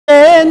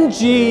in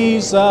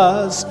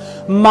Jesus,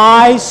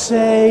 my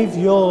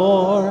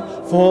Savior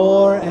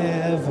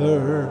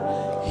forever.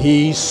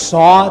 He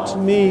sought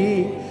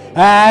me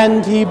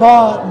and He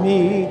bought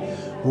me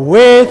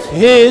with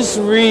His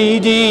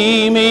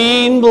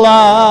redeeming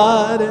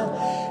blood.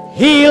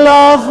 He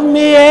loved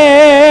me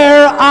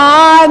ere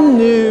I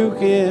knew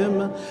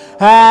Him,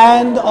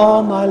 and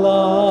all my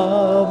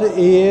love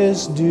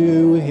is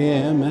due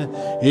Him.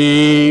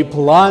 He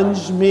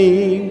plunged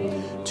me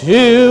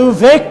to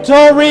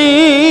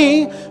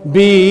victory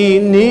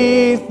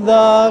beneath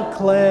the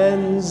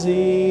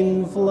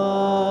cleansing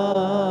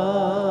flood.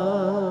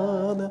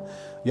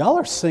 Y'all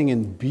are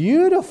singing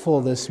beautiful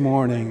this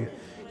morning.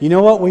 You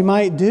know what we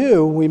might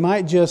do? We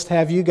might just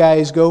have you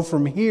guys go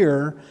from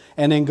here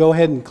and then go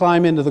ahead and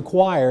climb into the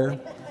choir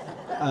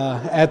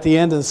at the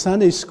end of the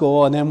Sunday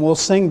school, and then we'll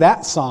sing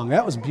that song.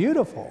 That was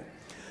beautiful.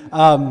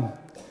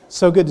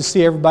 So good to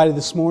see everybody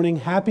this morning.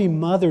 Happy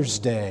Mother's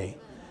Day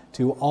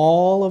to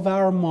all of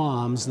our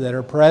moms that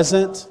are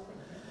present.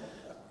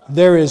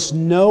 There is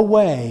no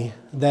way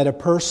that a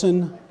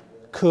person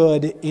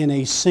could, in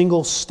a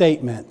single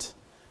statement,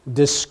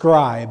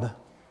 describe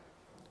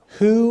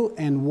who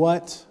and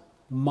what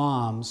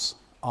moms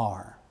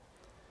are,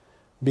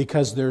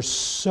 because there's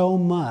so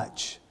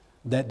much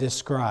that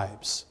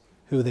describes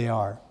who they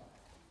are.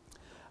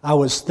 I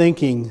was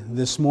thinking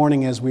this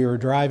morning as we were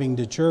driving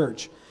to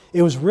church,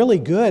 it was really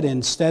good.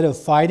 Instead of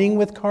fighting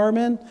with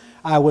Carmen,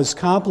 I was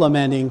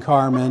complimenting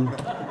Carmen.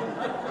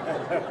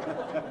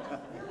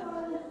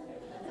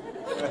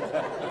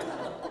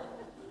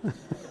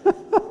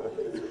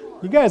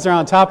 You guys are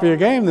on top of your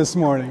game this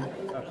morning.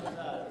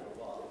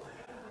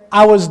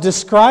 I was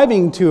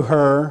describing to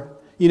her,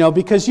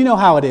 because you know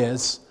how it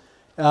is.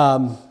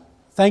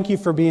 Thank you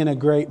for being a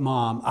great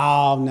mom.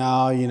 Oh,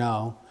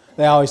 no,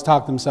 they always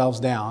talk themselves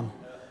down.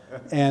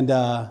 And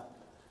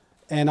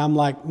I'm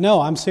like,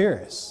 no, I'm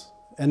serious.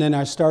 And then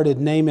I started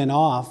naming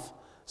off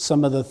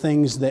some of the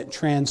things that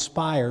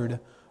transpired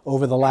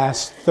over the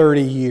last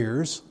 30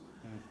 years.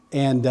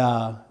 And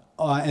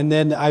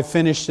then I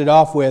finished it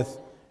off with,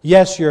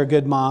 yes, you're a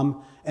good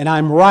mom, and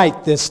I'm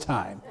right this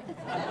time.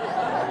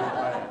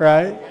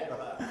 Right?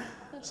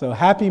 So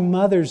happy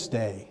Mother's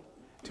Day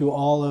to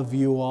all of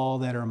you all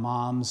that are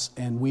moms,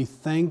 and we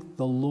thank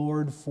the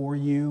Lord for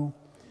you.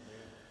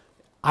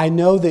 I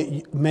know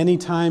that many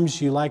times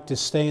you like to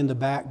stay in the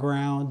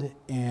background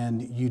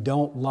and you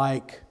don't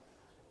like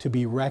to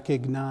be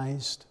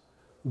recognized,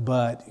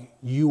 but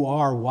you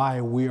are why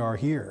we are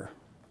here.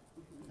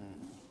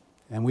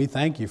 And we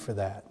thank you for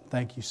that.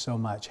 Thank you so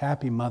much.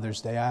 Happy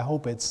Mother's Day. I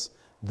hope it's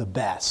the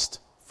best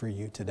for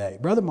you today.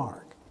 Brother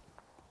Mark.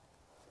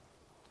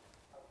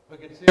 Well,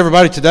 good to see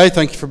everybody today.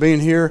 Thank you for being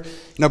here.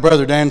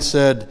 Brother Dan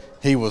said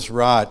he was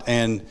right.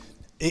 And,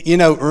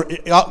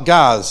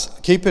 guys,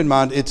 keep in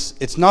mind,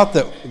 it's not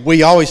that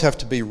we always have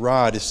to be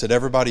right. It's that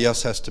everybody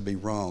else has to be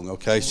wrong,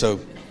 okay? So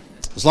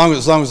as long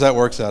as that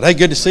works out. Hey,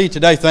 good to see you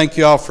today. Thank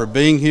you all for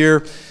being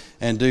here.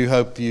 And do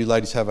hope you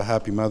ladies have a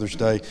happy Mother's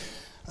Day.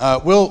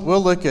 We'll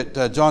look at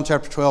John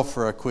chapter 12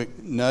 for a quick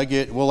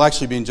nugget. We'll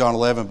actually be in John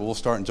 11, but we'll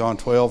start in John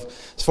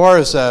 12. As far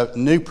as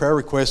new prayer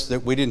requests,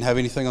 that we didn't have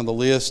anything on the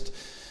list,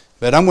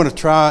 but I'm going to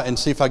try and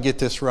see if I get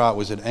this right.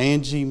 Was it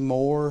Angie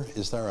Moore?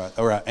 Is that right?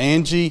 All right.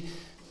 Angie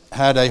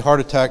had a heart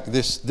attack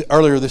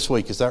earlier this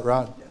week. Is that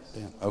right? Yes.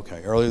 Yeah.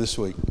 Okay, earlier this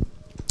week.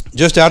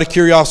 Just out of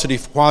curiosity,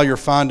 while you're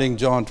finding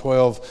John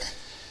 12,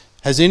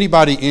 has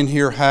anybody in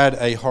here had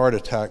a heart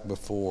attack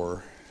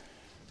before?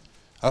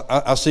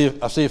 I see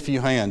a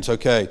few hands.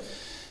 Okay.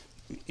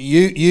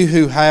 You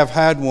who have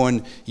had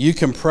one, you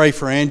can pray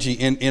for Angie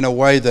in a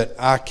way that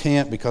I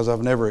can't, because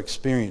I've never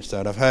experienced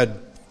that. I've had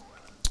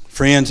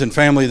friends and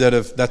family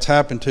that's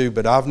happened to,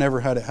 but I've never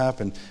had it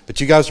happen.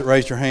 But you guys that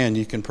raised your hand,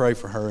 you can pray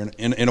for her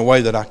in a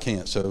way that I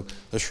can't. So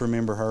let's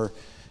remember her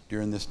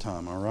during this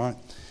time, all right?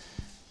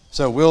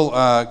 So we'll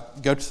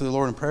go to the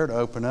Lord in prayer to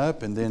open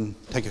up, and then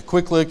take a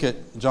quick look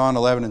at John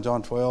 11 and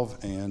John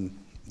 12, and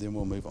then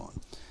we'll move on.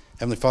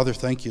 Heavenly Father,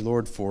 thank you,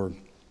 Lord, for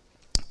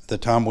the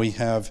time we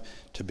have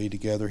to be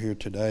together here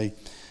today.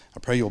 I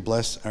pray you'll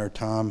bless our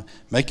time,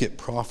 make it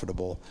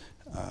profitable.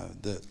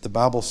 The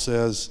Bible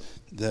says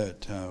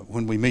that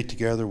when we meet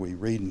together, we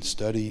read and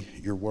study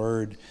your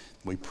word,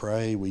 we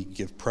pray, we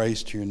give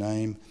praise to your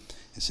name.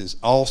 It says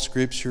all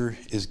Scripture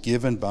is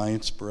given by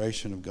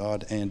inspiration of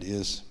God and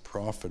is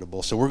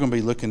profitable. So we're going to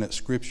be looking at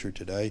Scripture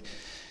today,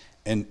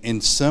 and in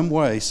some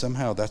way,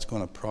 somehow, that's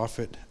going to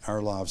profit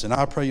our lives. And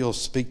I pray you'll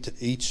speak to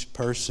each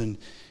person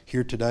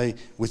here today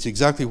with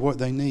exactly what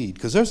they need,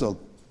 because there's a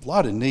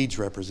lot of needs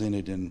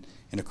represented in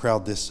a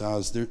crowd this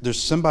size.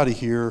 There's somebody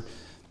here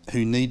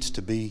who needs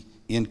to be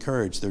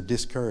encouraged. They're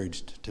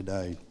discouraged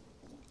today.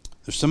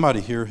 There's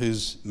somebody here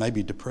who's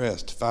maybe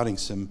depressed, fighting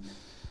some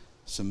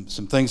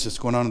things that's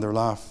going on in their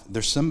life.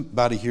 There's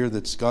somebody here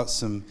that's got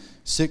some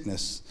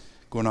sickness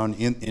going on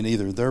in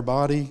either their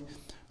body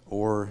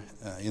or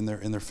in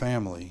their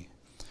family.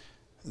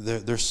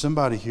 There's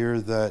somebody here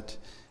that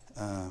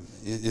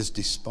is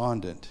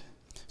despondent.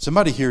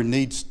 Somebody here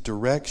needs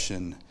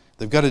direction.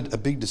 They've got a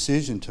big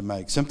decision to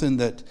make, something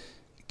that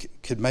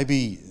could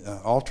maybe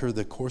alter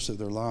the course of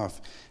their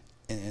life,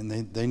 and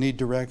they need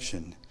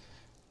direction.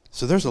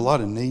 So there's a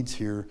lot of needs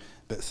here,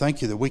 but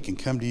thank you that we can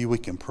come to you, we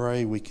can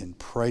pray, we can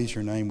praise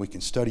your name, we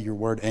can study your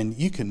word, and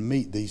you can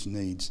meet these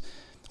needs.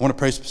 I want to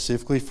pray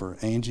specifically for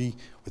Angie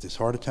with this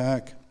heart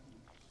attack,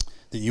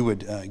 that you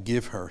would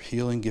give her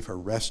healing, give her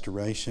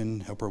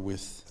restoration, help her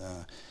with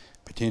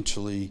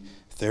potentially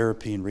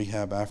therapy and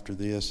rehab after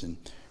this, and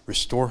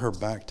restore her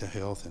back to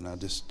health. And I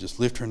just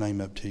lift her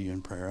name up to you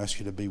in prayer. I ask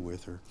you to be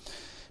with her.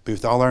 Be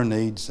with all our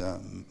needs,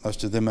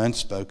 most of them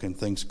unspoken,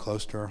 things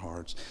close to our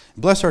hearts.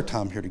 And bless our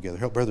time here together.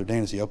 Help Brother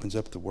Dan as he opens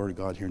up the Word of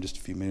God here in just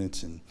a few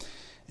minutes and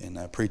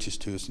preaches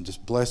to us. And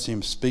just bless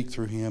him, speak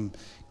through him,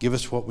 give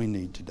us what we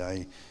need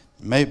today.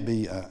 May it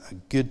be a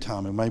good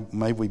time, and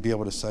may we be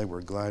able to say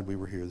we're glad we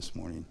were here this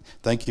morning.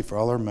 Thank you for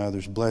all our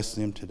mothers. Bless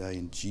them today.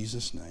 In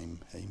Jesus' name,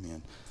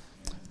 amen.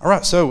 All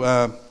right,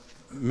 so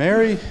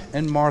Mary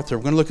and Martha.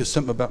 We're going to look at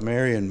something about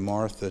Mary and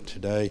Martha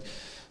today.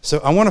 So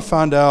I want to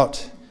find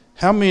out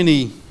how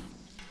many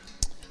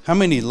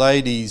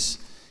ladies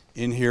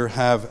in here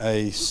have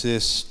a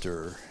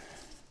sister.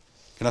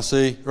 Can I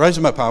see? Raise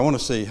them up high. I want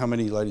to see how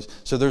many ladies.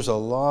 So there's a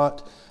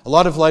lot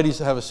of ladies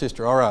that have a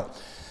sister. All right.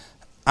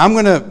 I'm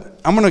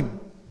gonna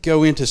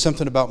go into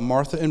something about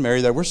Martha and Mary.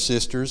 They were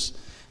sisters,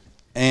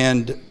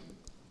 and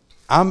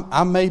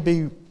I may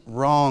be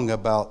wrong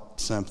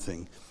about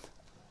something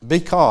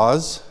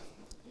because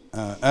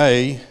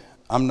A,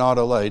 I'm not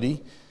a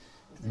lady.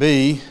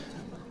 B,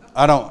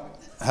 I don't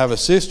have a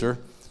sister,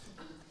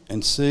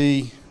 and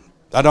C,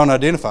 I don't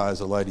identify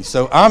as a lady.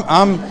 So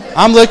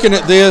I'm looking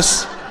at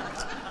this,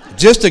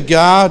 just a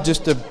guy,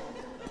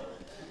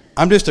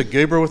 I'm just a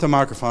goober with a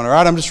microphone, all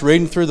right? I'm just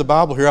reading through the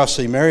Bible here. I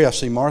see Mary, I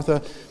see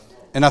Martha,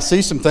 and I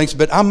see some things,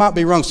 but I might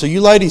be wrong. So you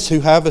ladies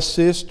who have a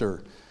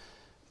sister,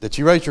 that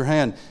you raise your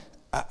hand,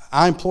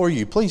 I implore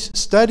you, please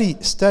study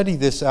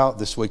this out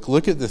this week.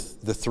 Look at the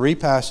three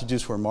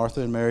passages where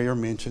Martha and Mary are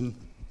mentioned.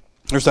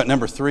 There's that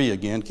number 3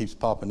 again, keeps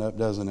popping up,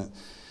 doesn't it?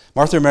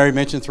 Martha and Mary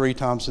mentioned 3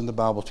 times in the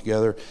Bible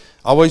together,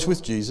 always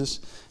with Jesus.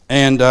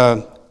 And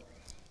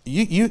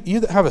you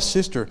that have a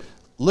sister,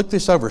 look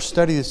this over,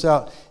 study this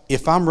out.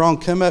 If I'm wrong,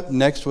 come up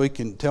next week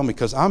and tell me,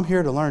 because I'm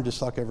here to learn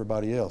just like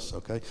everybody else,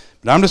 okay?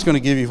 But I'm just going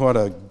to give you what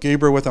a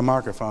goober with a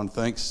microphone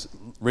thinks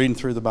reading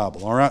through the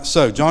Bible, all right?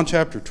 So, John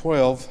chapter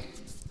 12.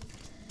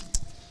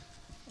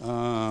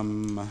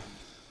 Now,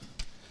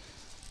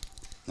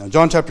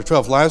 John chapter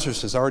 12,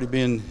 Lazarus has already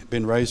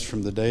been raised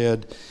from the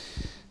dead.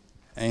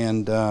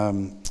 And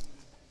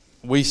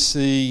we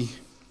see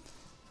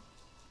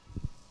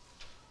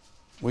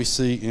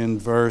in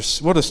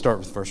verse, we'll just start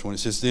with verse 1. It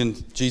says, Then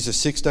Jesus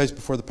 6 days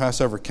before the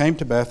Passover came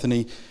to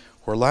Bethany,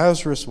 where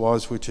Lazarus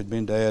was, which had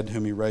been dead,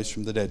 whom he raised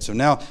from the dead. So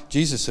now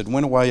Jesus had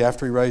went away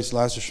after he raised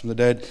Lazarus from the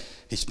dead.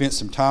 He spent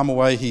some time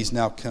away. He's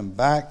now come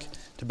back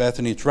to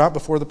Bethany. It's right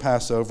before the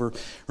Passover.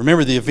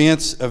 Remember, the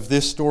events of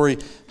this story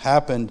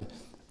happened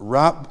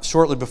right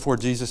shortly before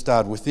Jesus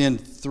died. Within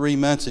 3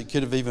 months, it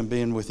could have even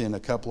been within a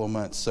couple of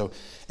months. So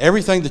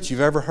everything that you've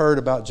ever heard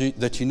about,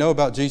 that you know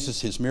about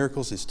Jesus, his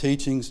miracles, his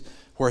teachings,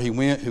 where he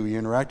went, who he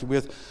interacted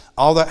with,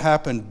 all that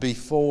happened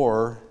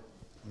before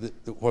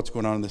what's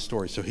going on in this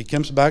story. So he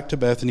comes back to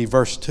Bethany.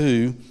 Verse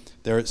 2,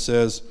 there it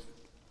says,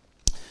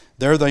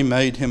 There they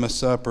made him a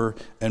supper,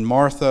 and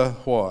Martha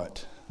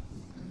what?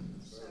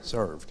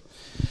 Served.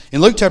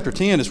 In Luke chapter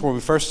 10 is where we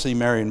first see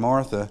Mary and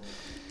Martha,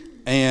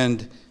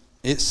 and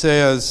it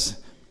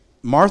says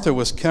Martha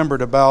was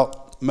cumbered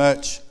about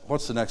much,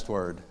 what's the next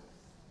word?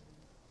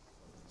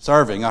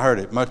 Serving, I heard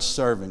it, much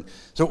serving.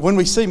 So when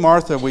we see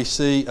Martha, we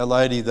see a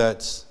lady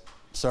that's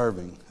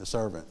serving, a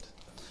servant.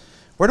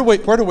 Where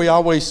do we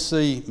always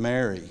see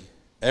Mary?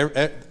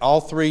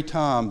 All 3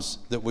 times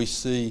that we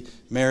see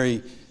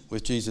Mary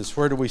with Jesus,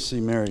 where do we see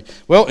Mary?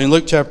 Well, in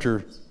Luke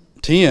chapter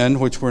 10,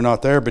 which we're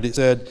not there, but it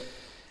said,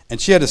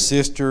 And she had a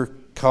sister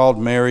called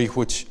Mary,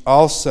 which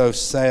also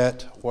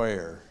sat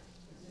where?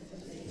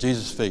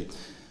 Jesus' feet.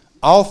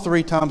 All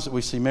 3 times that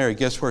we see Mary,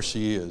 guess where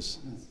she is?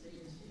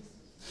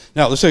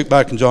 Now, let's look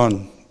back in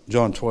John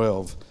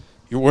 12.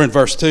 We're in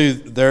verse 2.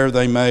 There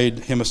they made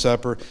him a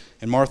supper,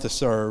 and Martha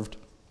served.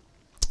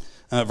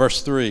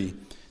 Verse 3.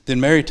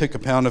 Then Mary took a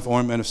pound of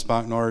ointment of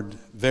spikenard,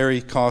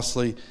 very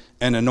costly,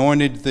 and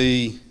anointed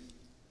the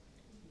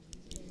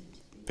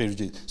feet of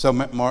Jesus. So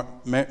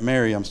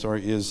Mary,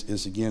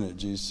 is again at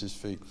Jesus'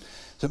 feet.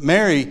 So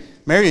Mary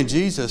and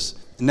Jesus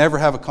never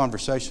have a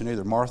conversation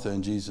either. Martha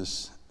and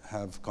Jesus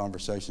have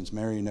conversations.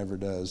 Mary never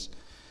does.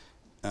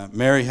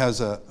 Mary has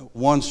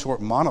one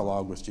short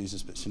monologue with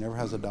Jesus, but she never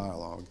has a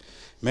dialogue.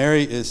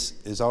 Mary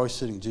is always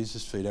sitting at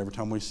Jesus' feet every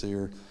time we see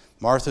her.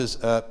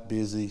 Martha's up,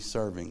 busy,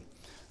 serving.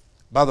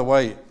 By the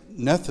way,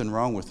 nothing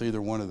wrong with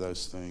either one of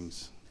those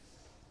things.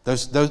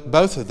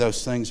 Both of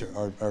those things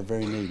are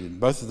very needed.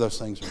 Both of those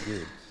things are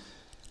good.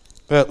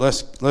 But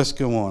let's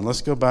go on.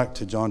 Let's go back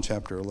to John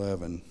chapter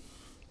 11.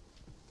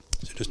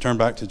 So just turn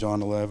back to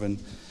John 11.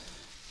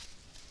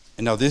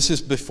 And now this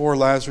is before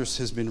Lazarus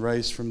has been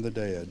raised from the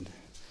dead.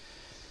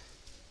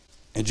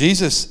 And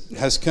Jesus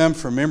has come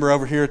from, remember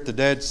over here at the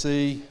Dead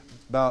Sea,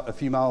 about a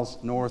few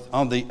miles north,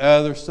 on the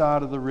other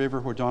side of the river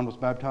where John was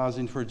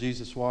baptizing, where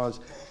Jesus was,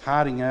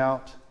 hiding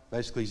out.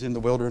 Basically, he's in the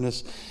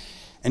wilderness.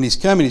 And he's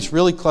coming. He's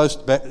really close.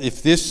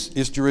 If this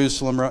is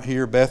Jerusalem right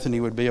here,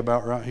 Bethany would be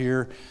about right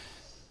here.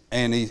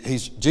 And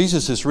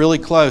Jesus is really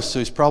close, so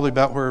he's probably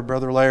about where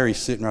Brother Larry's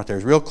sitting right there.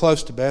 He's real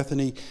close to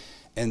Bethany.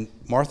 And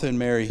Martha and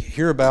Mary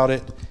hear about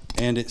it,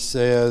 and it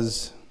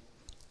says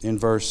in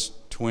verse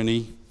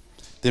 20,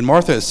 then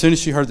Martha, as soon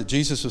as she heard that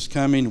Jesus was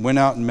coming, went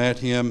out and met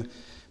him,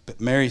 but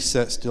Mary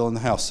sat still in the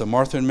house. So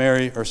Martha and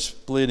Mary are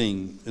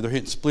splitting. They're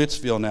hitting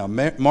Splitsville now.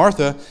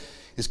 Martha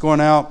is going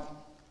out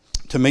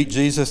to meet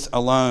Jesus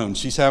alone.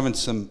 She's having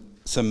some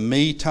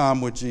me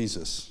time with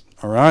Jesus.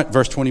 All right,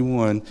 verse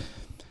 21.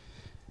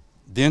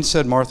 Then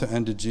said Martha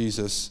unto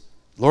Jesus,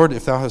 Lord,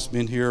 if thou hadst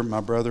been here, my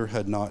brother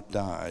had not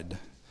died.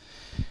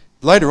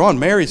 Later on,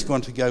 Mary's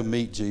going to go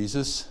meet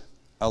Jesus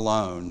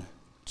alone.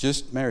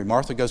 Just Mary.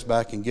 Martha goes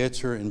back and gets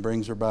her and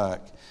brings her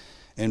back.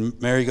 And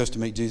Mary goes to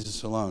meet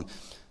Jesus alone.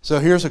 So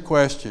here's a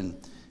question.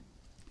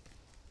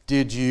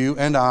 Did you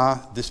and I,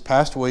 this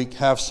past week,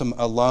 have some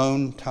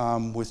alone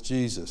time with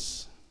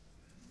Jesus?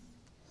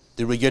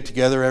 Did we get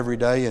together every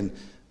day and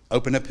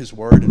open up His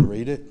Word and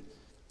read it?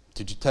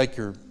 Did you take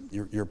your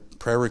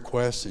prayer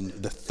requests and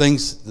the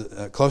things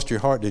close to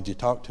your heart? Did you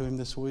talk to Him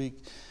this week?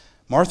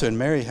 Martha and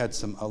Mary had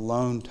some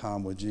alone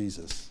time with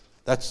Jesus.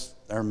 That's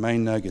our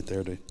main nugget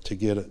there to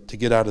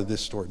get out of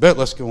this story. But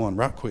let's go on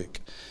right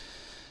quick.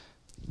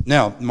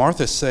 Now,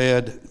 Martha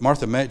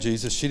met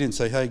Jesus. She didn't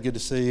say, hey, good to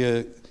see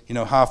you,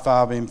 high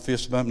five him,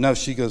 fist bump. No,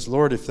 she goes,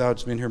 Lord, if thou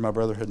hadst been here, my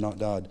brother had not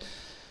died.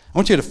 I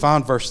want you to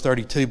find verse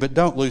 32, but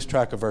don't lose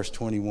track of verse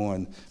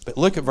 21. But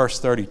look at verse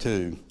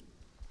 32.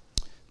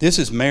 This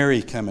is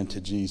Mary coming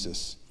to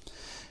Jesus.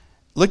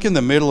 Look in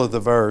the middle of the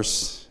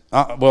verse.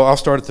 I'll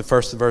start at the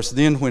first of the verse.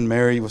 Then when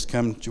Mary was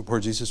come to where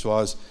Jesus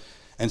was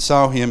and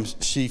saw him,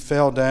 she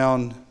fell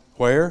down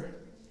where?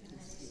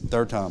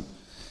 Third time.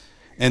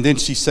 And then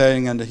she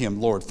saying unto him,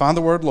 Lord. Find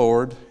the word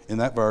Lord in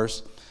that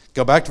verse.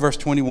 Go back to verse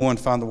 21,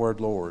 find the word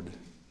Lord.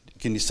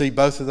 Can you see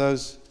both of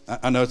those?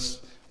 I know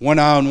it's one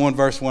eye on one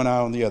verse, one eye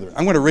on the other.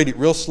 I'm going to read it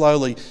real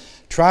slowly.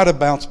 Try to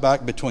bounce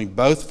back between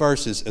both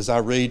verses as I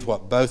read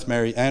what both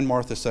Mary and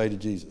Martha say to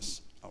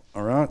Jesus.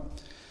 All right?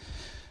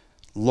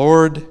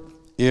 Lord,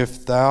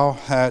 if thou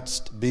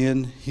hadst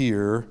been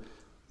here,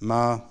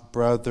 my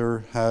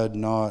brother had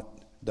not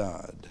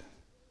died.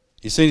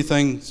 You see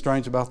anything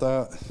strange about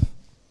that?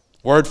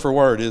 Word for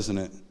word, isn't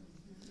it?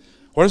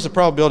 What is the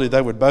probability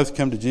they would both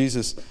come to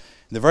Jesus?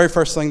 The very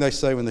first thing they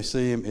say when they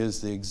see him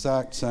is the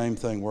exact same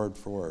thing, word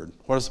for word.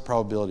 What is the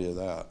probability of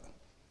that?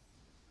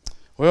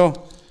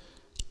 Well,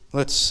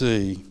 let's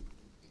see.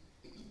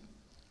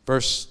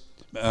 Back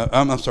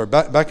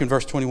in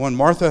verse 21,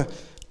 Martha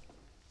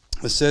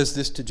says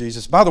this to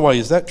Jesus. By the way,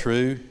 is that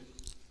true?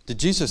 Did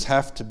Jesus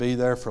have to be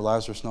there for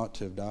Lazarus not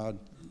to have died?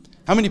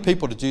 How many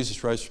people did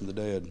Jesus raise from the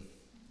dead?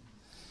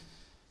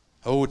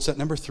 Oh, it's at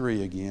number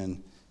 3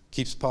 again.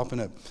 Keeps popping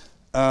up.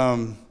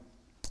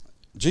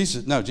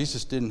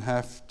 Jesus didn't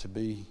have to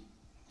be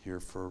here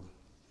for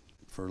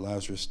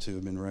Lazarus to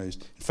have been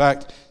raised. In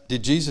fact,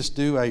 did Jesus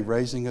do a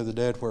raising of the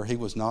dead where he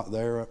was not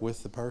there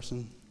with the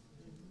person?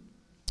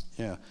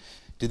 Yeah.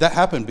 Did that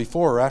happen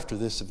before or after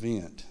this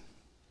event?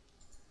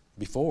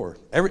 Before.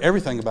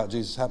 Everything about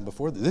Jesus happened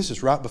before. This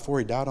is right before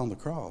he died on the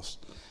cross.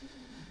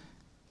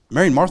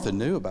 Mary and Martha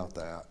knew about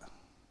that.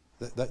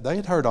 They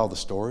had heard all the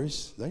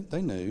stories.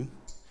 They knew.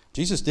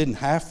 Jesus didn't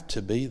have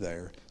to be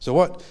there. So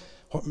what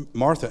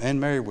Martha and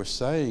Mary were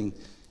saying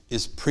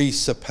is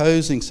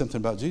presupposing something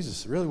about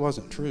Jesus. It really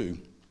wasn't true.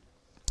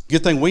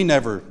 Good thing we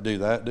never do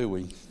that, do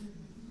we?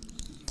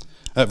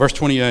 Verse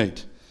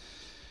 28.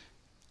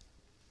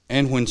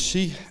 And when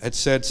she had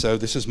said so,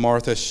 this is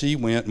Martha,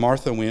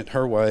 Martha went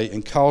her way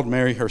and called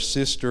Mary her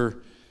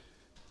sister.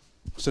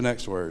 What's the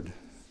next word?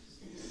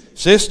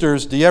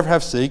 Sisters, do you ever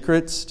have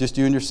secrets? Just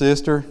you and your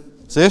sister?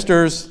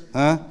 Sisters,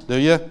 huh? Do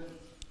you?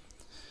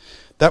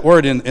 That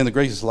word in the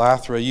Greek is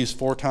lathra, used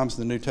 4 times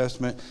in the New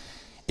Testament.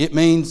 It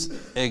means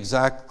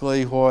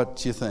exactly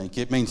what you think.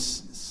 It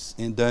means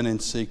done in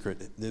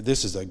secret.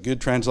 This is a good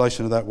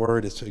translation of that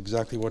word. It's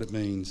exactly what it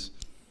means.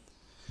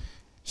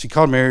 She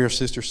called Mary her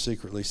sister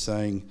secretly,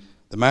 saying,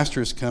 the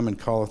master is come and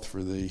calleth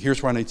for thee.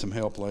 Here's where I need some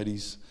help,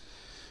 ladies.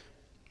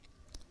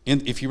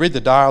 If you read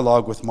the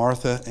dialogue with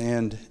Martha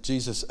and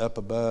Jesus up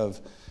above,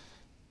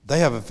 they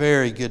have a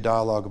very good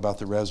dialogue about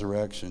the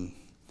resurrection.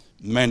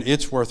 Man,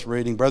 it's worth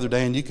reading. Brother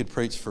Dan, you could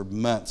preach for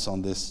months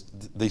on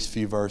these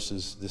few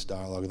verses, this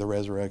dialogue of the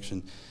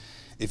resurrection.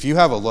 If you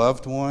have a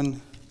loved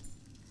one,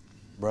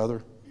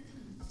 brother,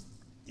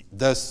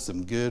 that's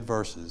some good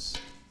verses.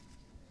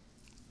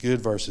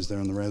 Good verses there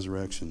on the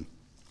resurrection.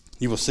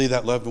 You will see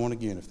that loved one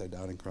again if they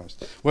died in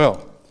Christ.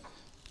 Well,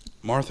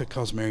 Martha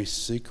calls Mary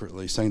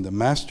secretly, saying, the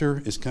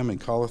master is come and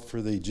calleth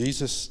for thee.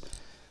 Jesus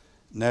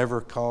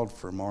never called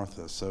for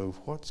Martha. So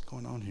what's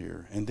going on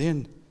here?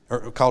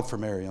 Or called for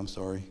Mary, I'm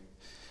sorry.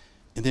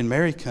 And then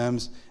Mary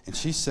comes and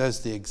she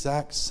says the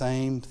exact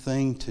same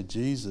thing to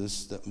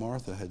Jesus that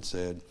Martha had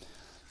said.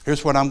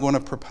 Here's what I'm going to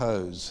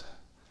propose.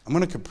 I'm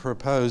going to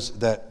propose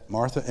that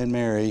Martha and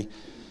Mary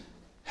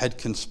had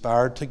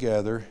conspired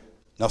together.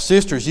 Now,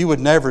 sisters, you would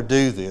never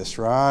do this,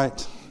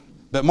 right?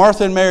 But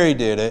Martha and Mary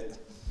did it.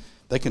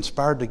 They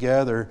conspired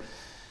together,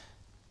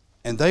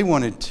 and they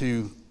wanted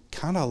to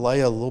kind of lay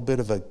a little bit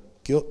of a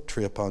guilt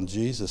trip on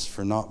Jesus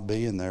for not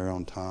being there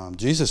on time.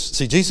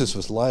 Jesus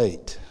was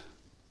late.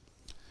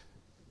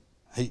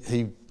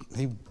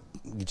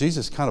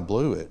 Jesus kind of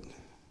blew it,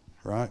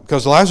 right?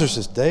 Because Lazarus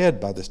is dead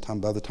by this time,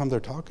 by the time they're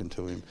talking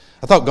to him.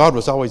 I thought God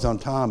was always on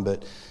time,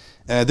 but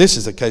this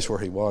is a case where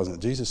he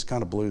wasn't. Jesus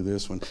kind of blew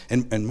this one.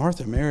 And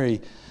Martha and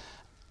Mary,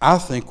 I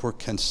think, were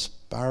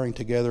conspiring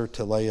together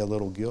to lay a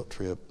little guilt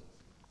trip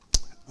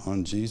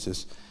on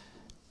Jesus.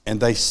 And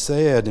they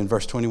said in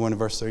verse 21 and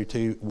verse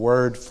 32,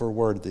 word for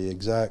word, the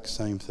exact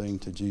same thing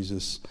to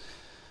Jesus.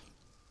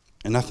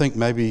 And I think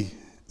maybe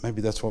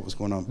that's what was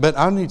going on. But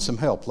I need some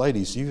help.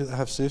 Ladies, you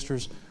have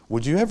sisters,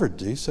 would you ever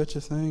do such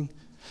a thing?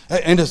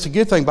 And it's a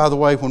good thing, by the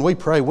way, when we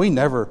pray, we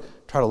never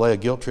try to lay a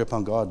guilt trip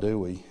on God, do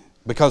we?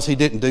 Because he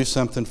didn't do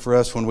something for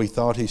us when we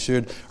thought he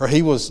should, or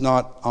he was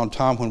not on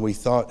time when we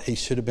thought he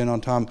should have been on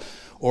time,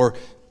 or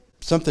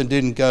something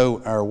didn't go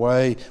our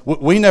way.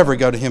 We never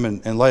go to him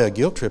and lay a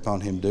guilt trip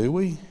on him, do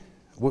we?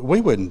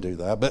 We wouldn't do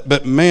that.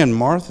 But man,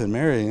 Martha and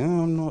Mary,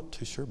 I'm not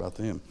too sure about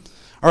them.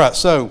 All right,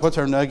 so what's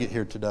our nugget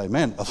here today?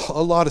 Man,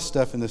 a lot of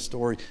stuff in this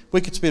story.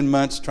 We could spend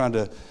months trying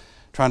to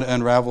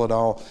unravel it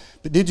all.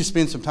 But did you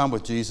spend some time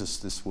with Jesus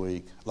this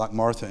week, like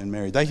Martha and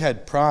Mary? They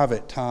had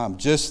private time,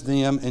 just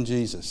them and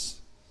Jesus.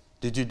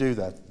 Did you do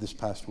that this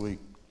past week?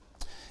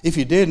 If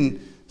you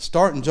didn't,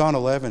 start in John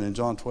 11 and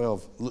John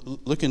 12.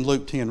 Look in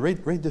Luke 10.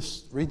 Read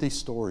these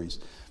stories.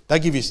 They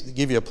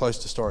give you a place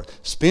to start.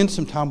 Spend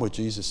some time with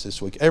Jesus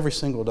this week, every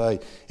single day.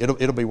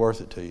 It'll be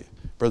worth it to you.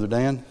 Brother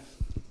Dan?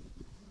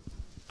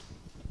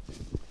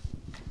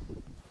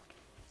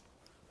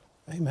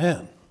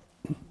 Amen.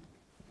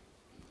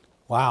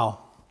 Wow.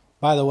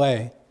 By the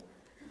way,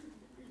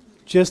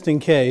 just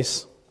in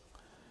case,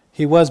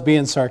 he was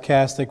being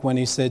sarcastic when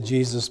he said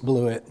Jesus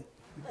blew it.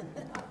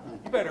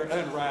 You better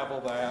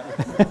unravel that.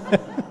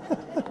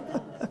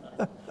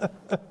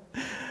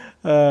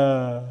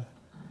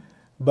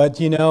 But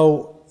you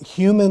know,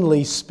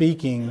 humanly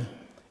speaking,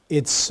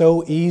 it's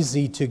so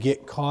easy to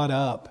get caught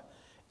up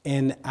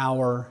in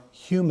our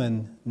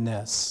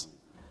humanness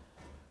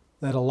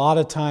that a lot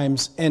of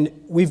times, and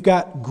we've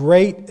got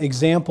great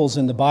examples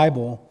in the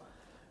Bible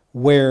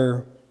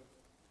where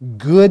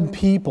good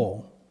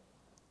people,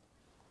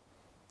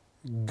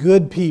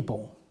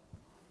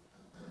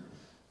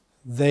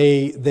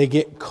 they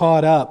get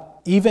caught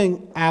up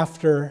even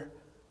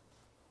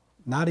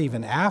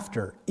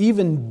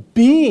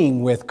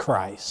being with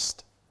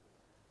Christ.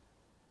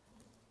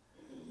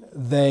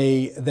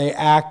 They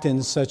act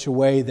in such a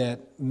way that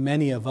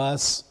many of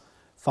us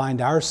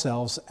find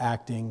ourselves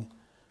acting,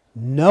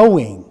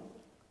 knowing.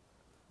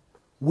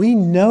 We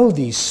know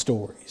these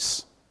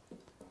stories.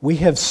 We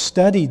have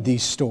studied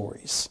these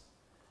stories.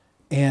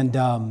 And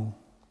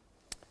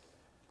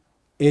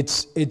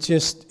it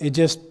just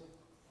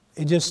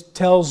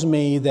tells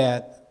me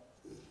that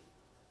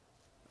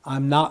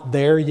I'm not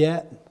there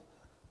yet.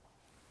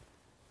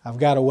 I've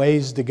got a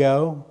ways to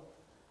go,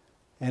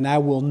 and I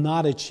will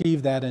not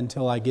achieve that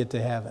until I get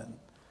to heaven.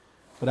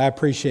 But I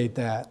appreciate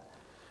that.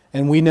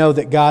 And we know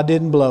that God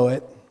didn't blow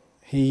it.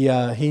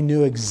 He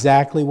knew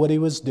exactly what he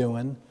was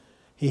doing.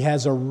 He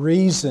has a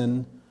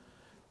reason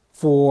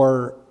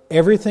for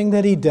everything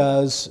that he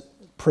does,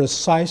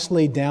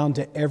 precisely down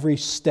to every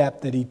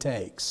step that he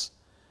takes.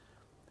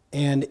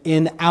 And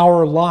in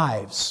our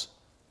lives,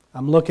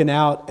 I'm looking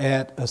out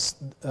at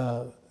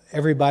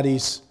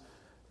everybody's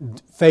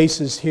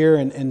faces here,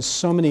 and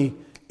so many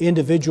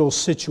individual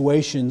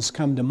situations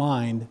come to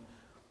mind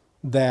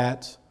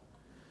that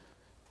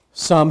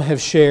some have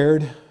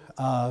shared,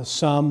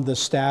 some the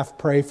staff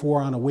pray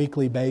for on a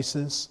weekly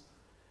basis.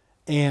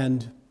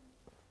 And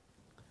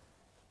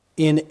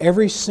in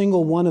every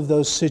single one of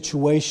those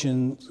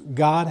situations,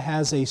 God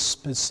has a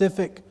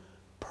specific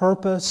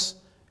purpose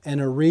and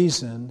a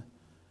reason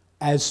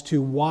as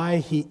to why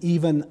he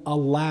even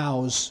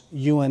allows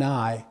you and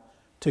I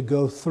to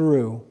go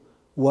through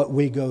what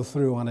we go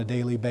through on a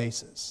daily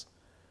basis.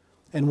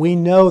 And we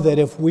know that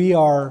if we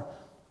are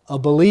a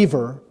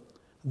believer,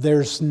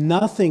 there's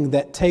nothing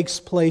that takes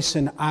place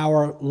in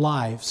our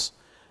lives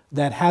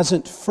that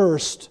hasn't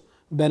first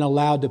been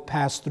allowed to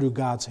pass through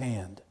God's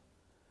hand.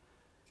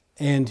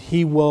 And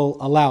he will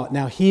allow it.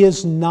 Now, he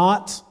is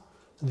not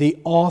the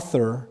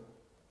author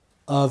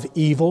of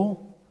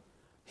evil.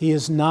 He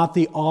is not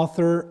the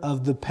author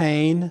of the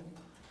pain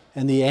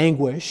and the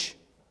anguish.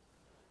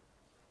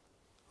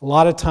 A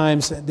lot of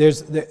times,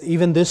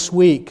 even this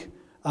week,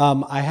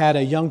 I had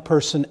a young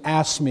person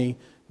ask me,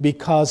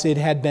 because it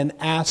had been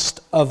asked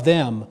of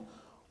them,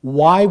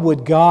 why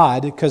would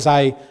God, because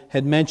I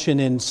had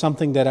mentioned in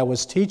something that I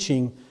was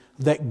teaching,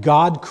 that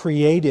God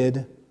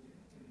created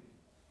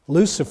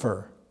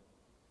Lucifer.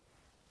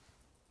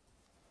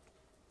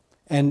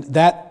 And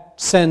that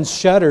sends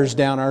shudders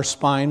down our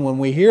spine when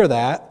we hear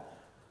that.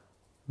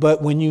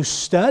 But when you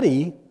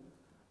study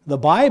the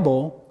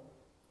Bible,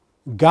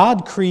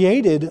 God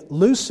created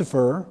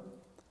Lucifer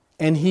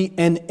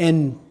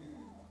and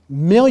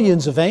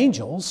millions of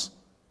angels,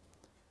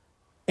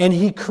 and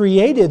He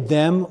created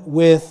them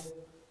with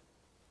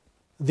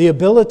the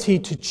ability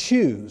to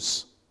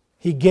choose.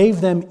 He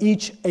gave them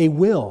each a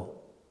will.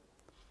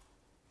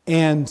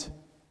 And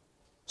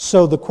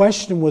so the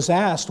question was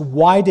asked,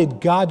 why did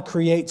God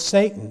create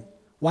Satan?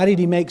 Why did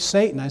He make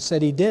Satan? I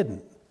said He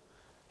didn't.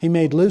 He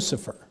made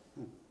Lucifer.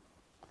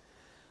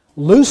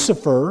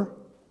 Lucifer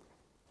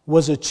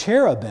was a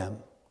cherubim,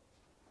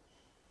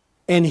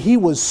 and he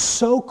was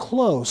so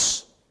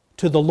close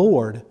to the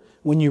Lord.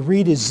 When you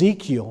read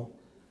Ezekiel,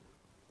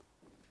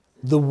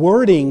 the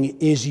wording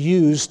is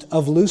used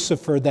of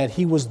Lucifer that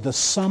he was the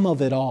sum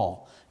of it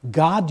all.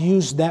 God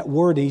used that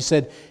word. He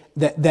said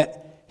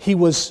that he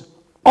was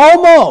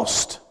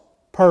almost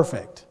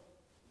perfect.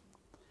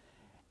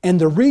 And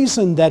the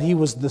reason that he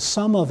was the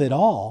sum of it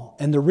all,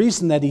 and the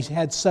reason that he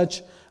had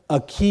such a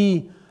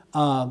key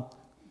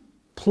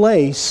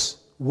place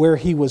where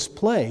he was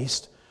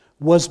placed,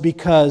 was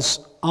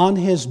because on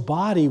his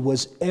body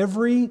was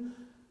every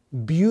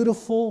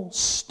beautiful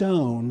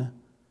stone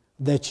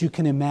that you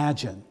can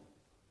imagine.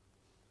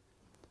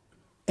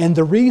 And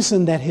the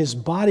reason that his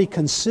body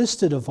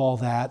consisted of all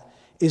that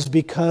is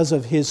because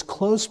of his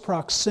close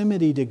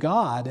proximity to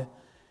God.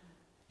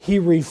 He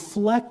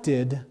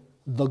reflected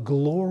the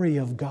glory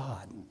of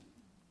God.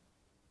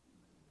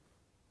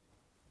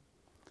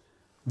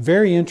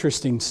 Very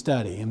interesting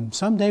study, and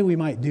someday we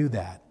might do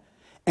that.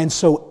 And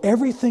so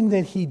everything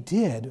that he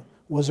did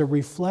was a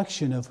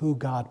reflection of who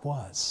God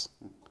was.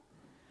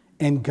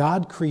 And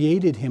God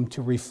created him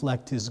to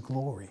reflect His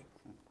glory.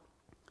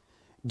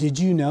 Did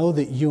you know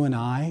that you and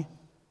I,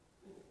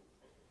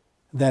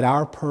 that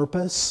our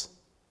purpose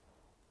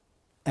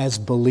as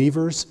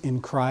believers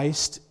in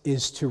Christ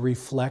is to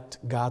reflect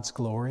God's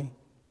glory?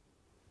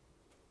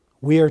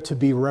 We are to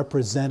be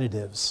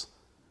representatives.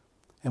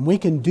 And we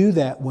can do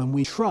that when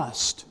we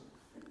trust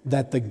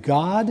that the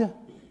God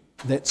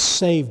that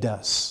saved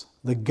us,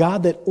 the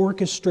God that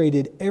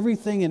orchestrated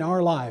everything in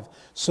our life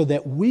so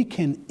that we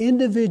can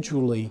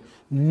individually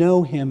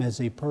know Him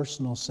as a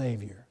personal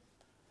Savior,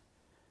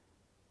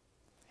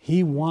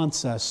 He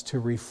wants us to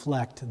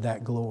reflect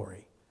that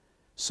glory.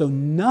 So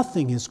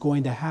nothing is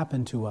going to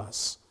happen to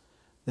us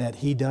that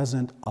He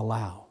doesn't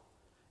allow.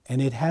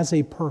 And it has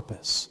a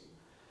purpose.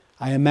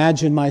 I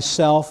imagine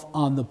myself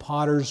on the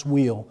potter's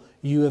wheel.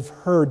 You have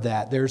heard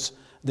that.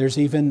 There's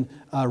even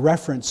a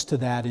reference to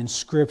that in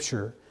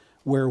Scripture,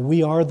 where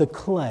we are the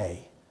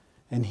clay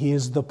and He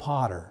is the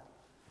potter.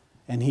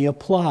 And He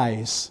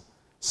applies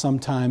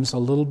sometimes a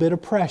little bit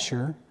of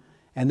pressure,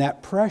 and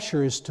that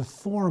pressure is to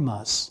form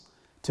us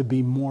to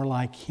be more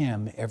like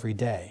Him every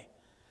day.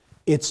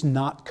 It's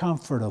not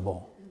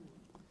comfortable.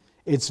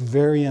 It's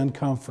very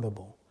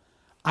uncomfortable.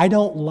 I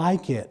don't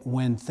like it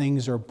when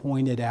things are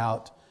pointed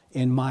out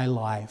in my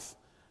life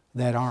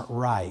that aren't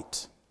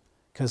right,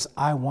 because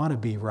I want to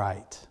be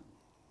right.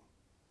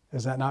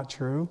 Is that not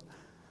true?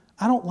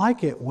 I don't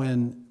like it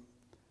when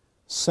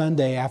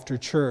Sunday after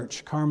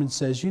church, Carmen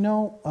says,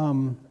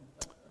 on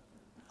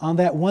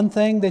that one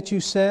thing that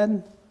you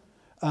said,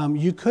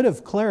 you could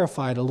have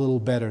clarified a little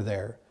better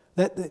there.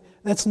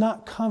 That's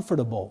not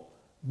comfortable,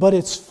 but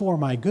it's for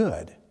my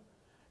good.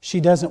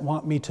 She doesn't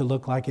want me to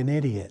look like an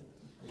idiot.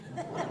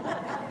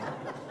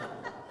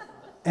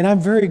 And I'm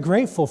very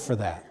grateful for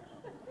that.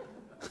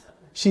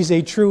 She's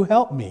a true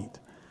helpmeet.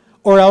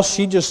 Or else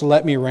she just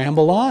let me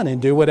ramble on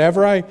and do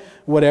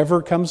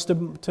whatever comes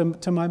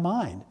to my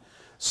mind.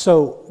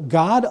 So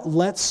God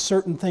lets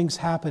certain things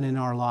happen in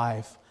our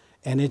life,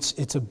 and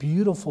it's a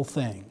beautiful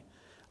thing.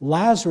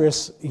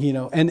 Lazarus,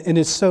 and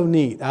it's so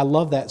neat. I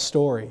love that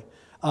story.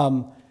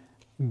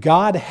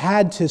 God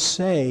had to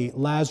say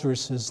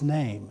Lazarus'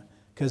 name,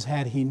 because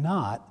had He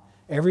not,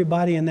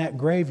 everybody in that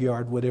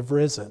graveyard would have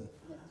risen.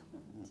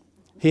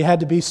 He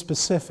had to be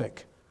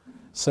specific.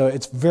 So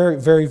it's very,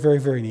 very, very,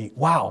 very neat.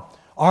 Wow.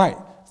 All right.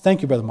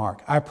 Thank you, Brother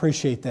Mark. I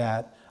appreciate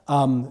that.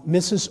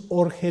 Mrs.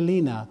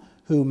 Orgelina,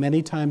 who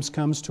many times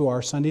comes to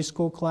our Sunday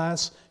school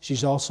class,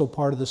 she's also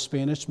part of the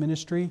Spanish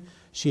ministry.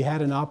 She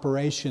had an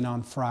operation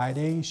on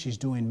Friday. She's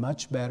doing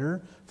much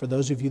better. For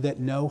those of you that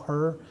know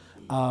her,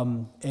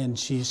 and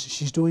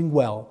she's doing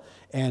well.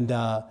 And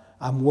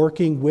I'm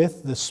working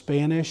with the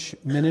Spanish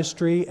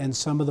ministry and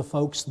some of the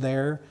folks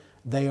there.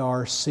 They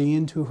are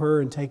seeing to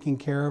her and taking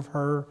care of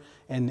her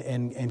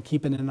and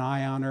keeping an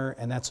eye on her,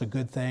 and that's a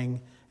good thing.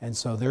 And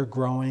so they're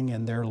growing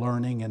and they're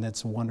learning, and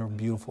it's a wonderful,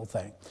 beautiful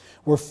thing.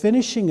 We're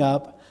finishing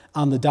up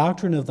on the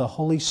doctrine of the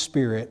Holy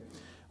Spirit.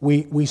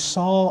 We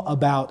saw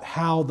about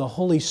how the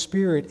Holy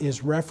Spirit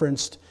is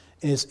referenced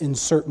is in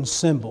certain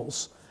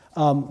symbols,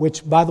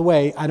 which, by the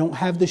way, I don't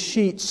have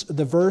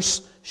the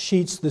verse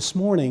sheets this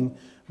morning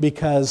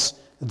because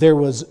there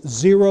was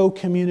zero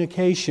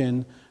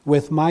communication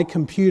with my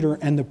computer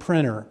and the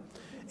printer.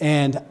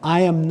 And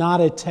I am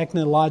not a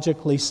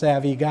technologically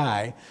savvy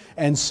guy.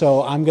 And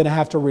so I'm going to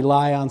have to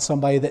rely on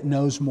somebody that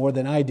knows more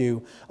than I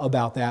do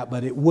about that.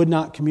 But it would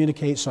not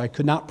communicate, so I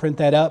could not print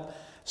that up.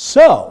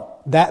 So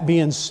that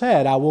being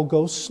said, I will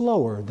go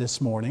slower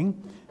this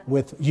morning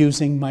with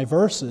using my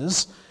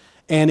verses.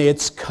 And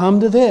it's come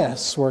to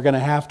this. We're going to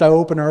have to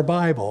open our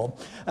Bible.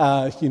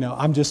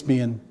 I'm just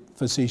being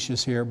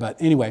facetious here.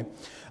 But anyway,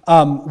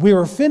 we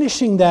were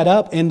finishing that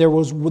up, and there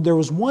was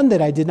one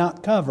that I did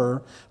not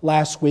cover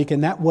last week,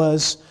 and that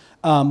was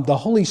the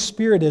Holy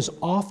Spirit has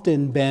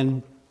often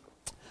been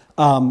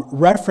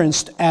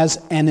referenced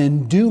as an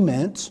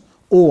endowment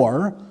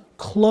or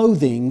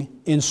clothing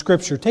in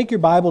Scripture. Take your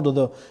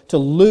Bible to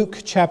Luke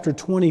chapter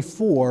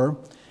 24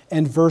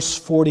 and verse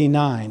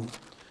 49.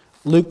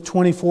 Luke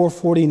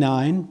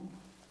 24:49.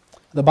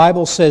 The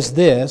Bible says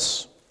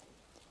this,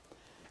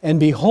 "And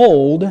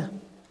behold,"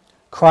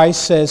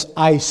 Christ says,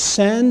 "I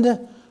send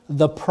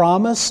the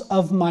promise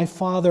of my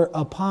Father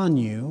upon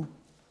you,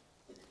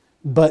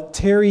 but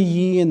tarry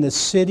ye in the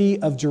city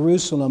of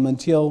Jerusalem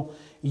until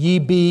ye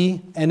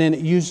be," and then it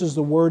uses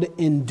the word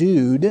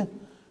endued,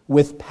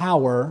 "with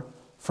power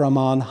from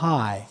on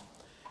high."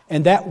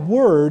 And that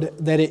word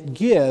that it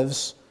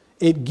gives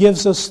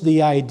us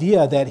the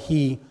idea that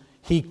He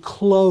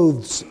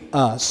clothes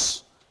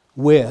us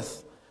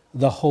with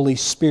the Holy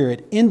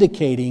Spirit,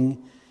 indicating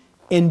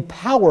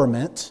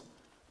empowerment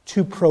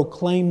to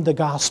proclaim the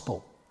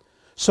gospel.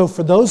 So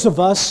for those of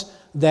us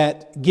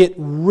that get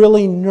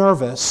really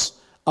nervous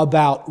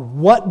about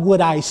what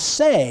would I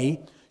say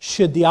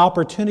should the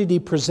opportunity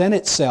present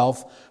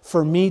itself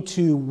for me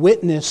to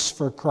witness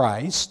for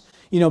Christ,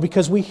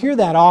 because we hear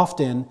that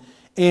often,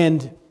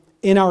 and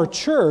in our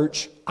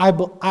church, I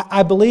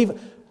believe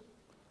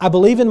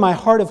in my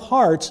heart of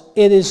hearts,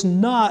 it is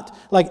not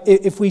like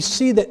if we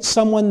see that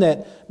someone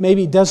that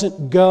maybe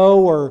doesn't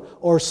go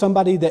or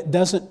somebody that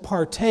doesn't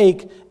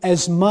partake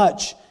as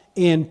much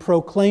in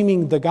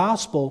proclaiming the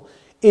gospel,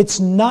 it's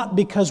not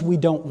because we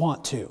don't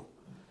want to.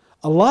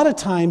 A lot of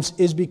times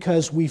is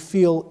because we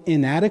feel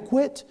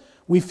inadequate,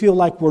 we feel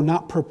like we're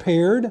not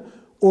prepared,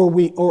 or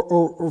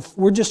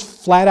we're just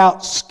flat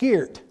out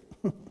scared.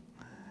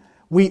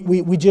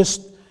 we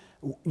just,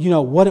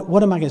 what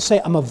am I going to say?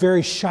 I'm a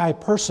very shy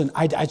person.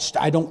 I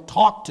don't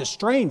talk to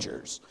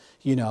strangers,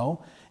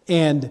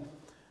 and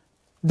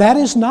that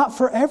is not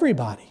for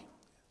everybody.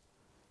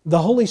 The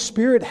Holy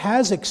Spirit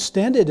has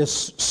extended a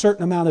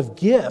certain amount of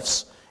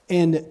gifts,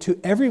 and to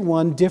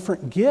everyone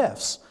different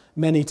gifts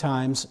many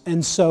times.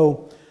 And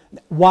so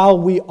while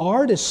we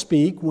are to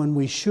speak when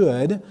we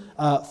should,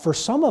 for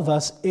some of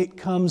us it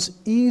comes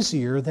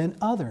easier than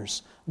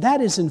others.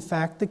 That is in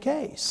fact the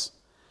case.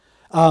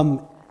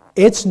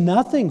 It's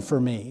nothing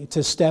for me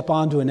to step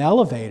onto an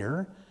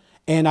elevator,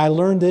 and I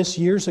learned this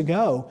years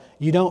ago.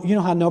 You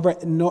know how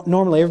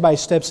normally everybody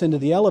steps into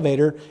the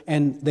elevator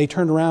and they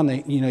turn around,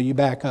 you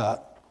back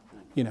up,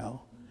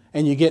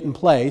 and you get in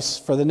place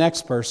for the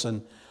next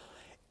person.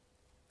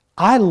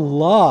 I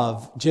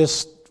love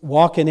just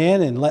walking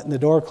in and letting the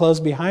door close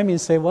behind me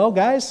and say, "Well,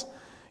 guys,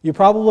 you're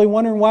probably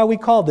wondering why we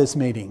called this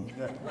meeting."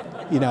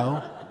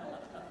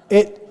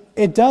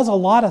 It does a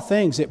lot of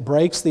things. It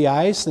breaks the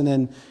ice, and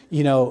then,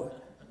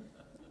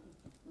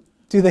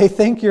 do they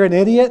think you're an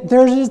idiot?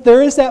 There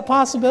is that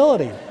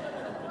possibility.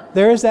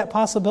 There is that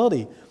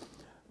possibility.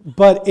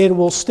 But it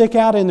will stick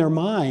out in their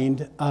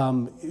mind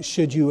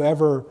should you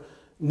ever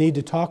need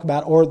to talk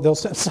about, or they'll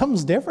say,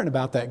 "Something's different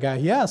about that guy."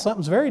 Yeah,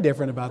 something's very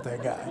different about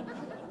that guy.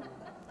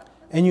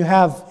 And you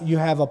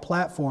have a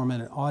platform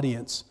and an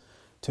audience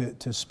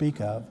to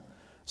speak of.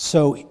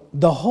 So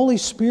the Holy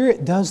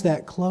Spirit does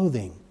that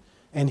clothing,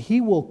 and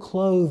He will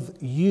clothe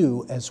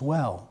you as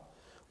well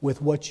with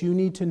what you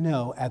need to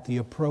know at the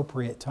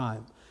appropriate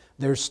time.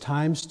 There's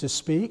times to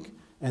speak,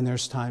 and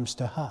there's times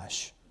to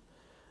hush.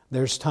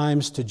 There's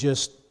times to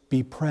just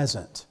be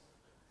present,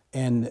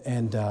 and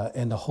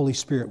the Holy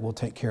Spirit will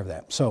take care of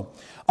that. So,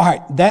 all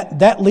right,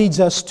 that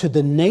leads us to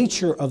the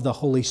nature of the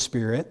Holy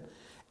Spirit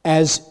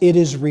as it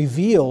is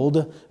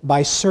revealed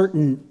by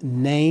certain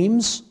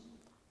names,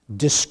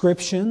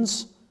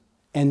 descriptions,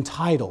 and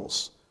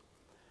titles.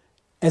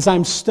 As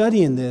I'm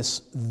studying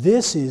this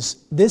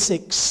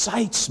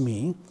excites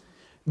me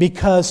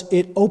because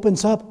it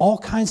opens up all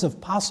kinds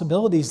of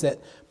possibilities that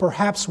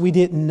perhaps we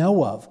didn't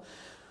know of.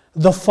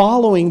 The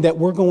following that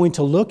we're going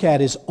to look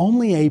at is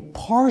only a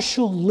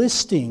partial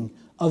listing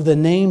of the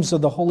names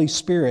of the Holy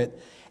Spirit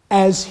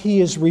as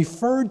He is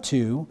referred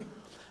to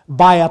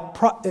by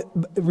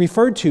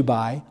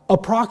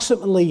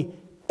approximately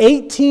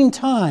 18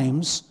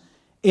 times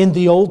in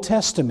the Old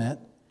Testament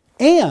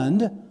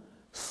and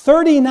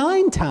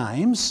 39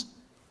 times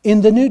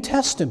in the New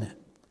Testament.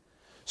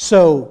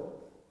 So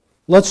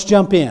let's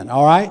jump in,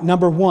 all right?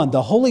 Number one,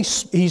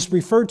 He's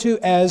referred to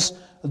as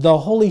the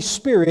Holy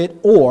Spirit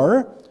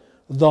or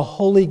the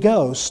Holy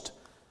Ghost,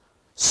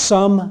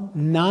 some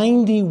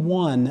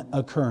 91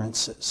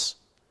 occurrences.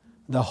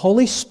 The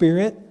Holy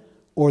Spirit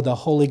or the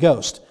Holy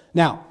Ghost.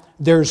 Now,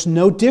 there's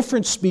no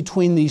difference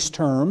between these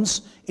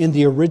terms in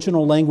the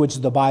original language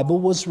the Bible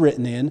was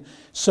written in,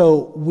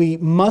 so we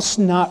must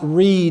not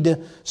read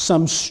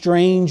some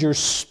strange or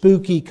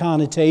spooky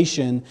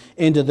connotation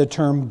into the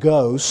term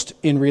ghost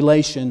in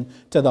relation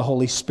to the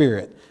Holy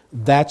Spirit.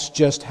 That's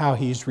just how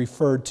He's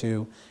referred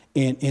to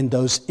in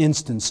those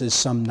instances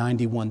some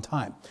 91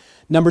 times.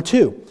 Number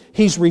 2,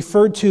 He's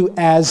referred to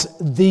as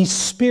the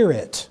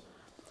Spirit.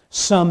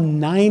 Some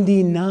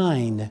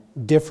 99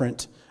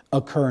 different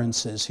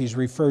occurrences He's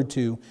referred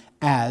to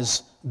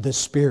as the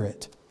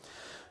Spirit.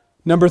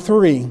 Number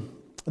 3,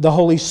 the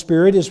Holy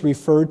Spirit is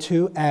referred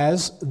to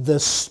as the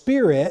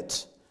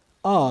Spirit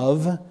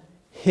of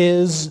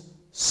His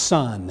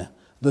Son.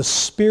 The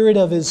Spirit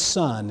of His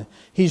Son.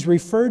 He's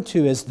referred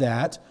to as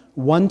that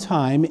one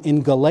time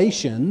in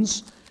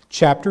Galatians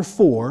chapter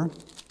 4.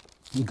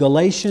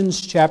 Galatians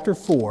chapter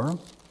 4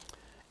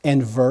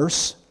 and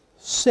verse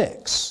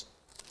 6,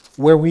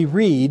 where we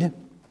read,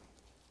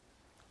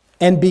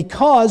 "And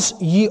because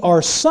ye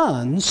are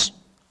sons,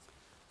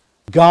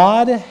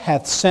 God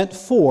hath sent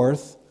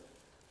forth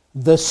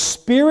the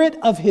Spirit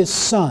of His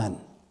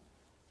Son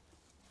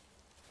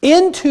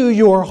into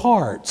your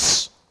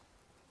hearts,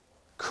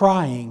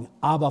 crying,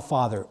 Abba,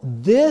 Father."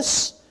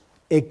 This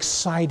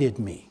excited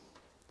me.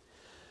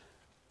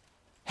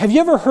 Have you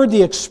ever heard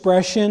the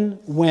expression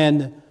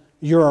when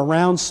you're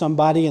around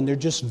somebody and they're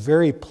just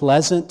very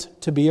pleasant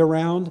to be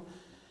around,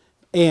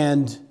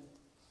 and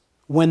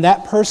when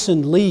that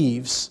person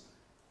leaves,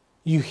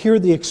 you hear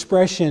the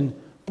expression,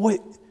 boy,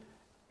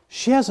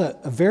 she has a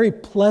very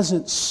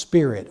pleasant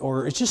spirit,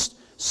 or it's just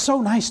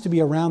so nice to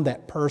be around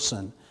that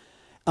person.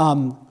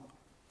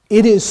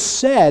 It is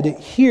said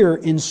here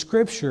in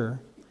Scripture,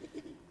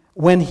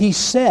 when He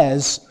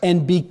says,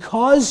 "And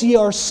because ye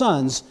are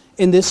sons,"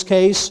 in this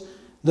case,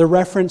 the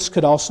reference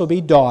could also be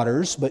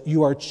daughters, but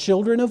you are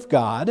children of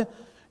God,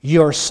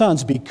 you are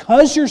sons.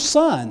 Because you're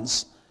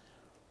sons,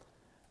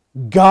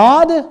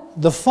 God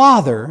the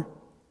Father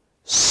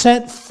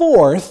sent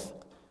forth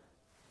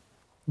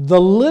the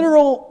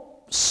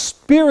literal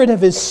Spirit of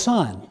His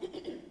Son,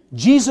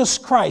 Jesus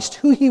Christ,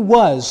 who He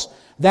was,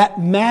 that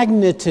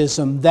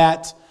magnetism,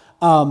 that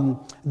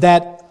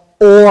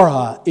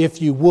aura, if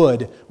you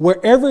would.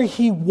 Wherever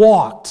He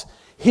walked,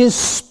 His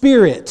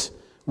Spirit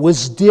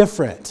was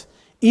different.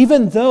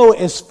 Even though,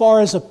 as far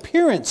as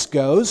appearance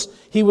goes,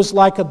 He was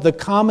like the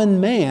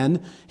common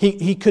man,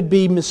 he could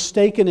be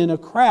mistaken in a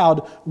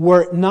crowd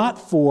were it not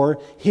for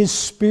His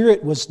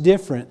Spirit was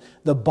different.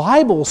 The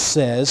Bible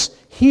says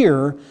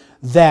here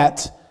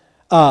that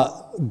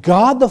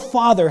God the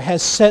Father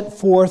has sent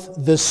forth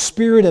the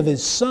Spirit of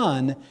His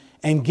Son,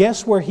 and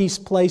guess where He's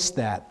placed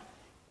that?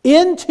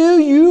 Into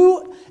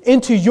you,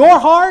 into your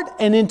heart,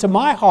 and into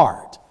my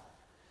heart.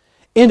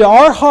 Into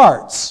our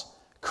hearts,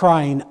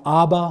 crying,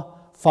 Abba,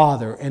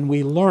 Father. And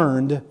we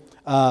learned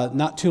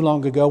not too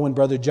long ago when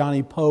Brother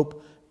Johnny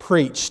Pope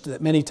preached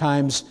that many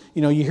times,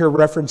 you hear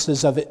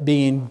references of it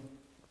being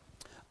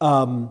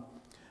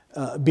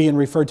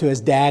referred to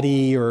as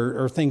daddy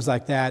or things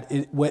like that,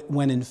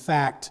 when in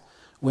fact,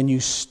 when you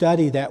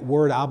study that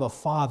word Abba,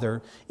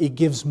 Father, it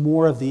gives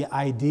more of the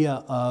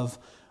idea of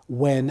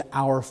when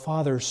our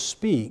Father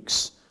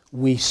speaks,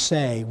 we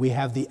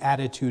have the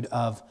attitude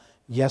of,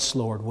 yes,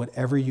 Lord,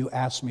 whatever you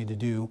ask me to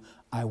do,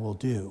 I will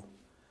do.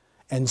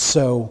 And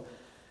so,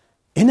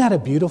 isn't that a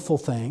beautiful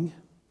thing?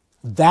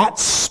 That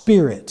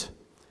Spirit.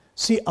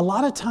 See, a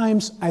lot of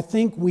times I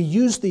think we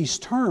use these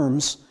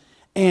terms,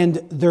 and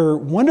they're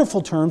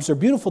wonderful terms, they're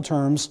beautiful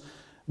terms,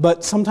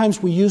 but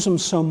sometimes we use them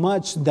so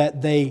much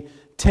that they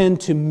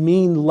tend to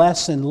mean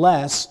less and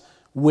less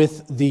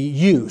with the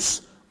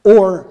use.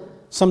 Or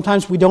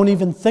sometimes we don't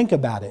even think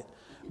about it.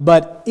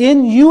 But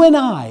in you and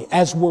I,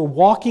 as we're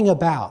walking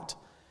about,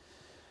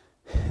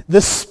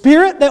 the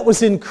Spirit that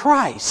was in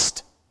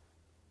Christ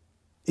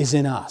is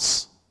in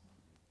us.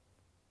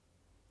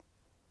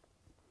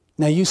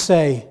 Now you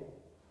say,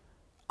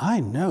 I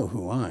know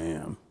who I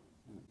am.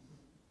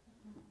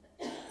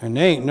 And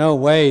there ain't no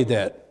way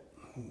that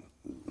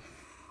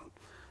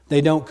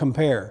they don't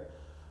compare.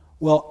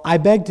 Well, I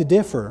beg to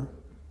differ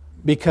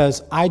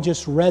because I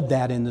just read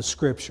that in the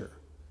Scripture.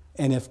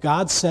 And if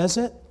God says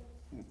it,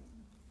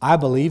 I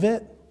believe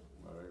it,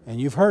 and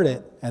you've heard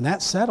it, and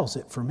that settles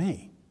it for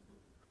me.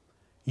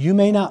 You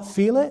may not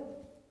feel it.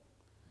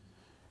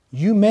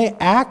 You may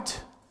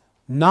act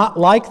not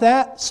like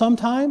that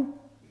sometime,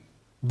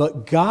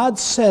 but God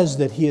says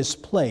that He has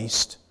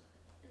placed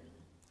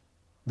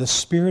the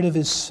Spirit of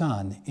His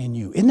Son in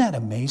you. Isn't that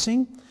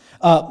amazing?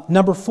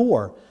 Number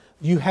 4,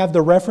 you have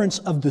the reference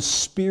of the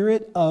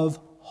Spirit of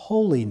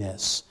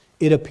holiness.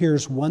 It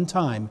appears one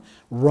time,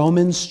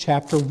 Romans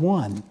chapter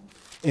 1.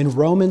 In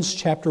Romans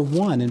chapter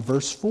 1 in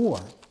verse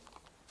 4.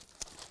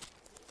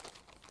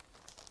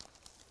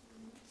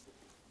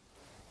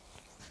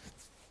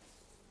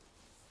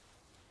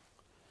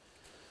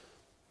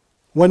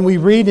 When we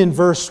read in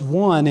verse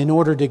 1, in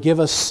order to give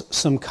us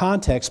some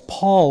context,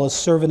 Paul, a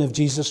servant of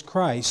Jesus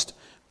Christ,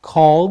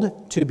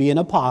 called to be an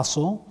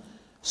apostle,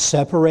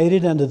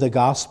 separated unto the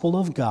gospel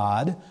of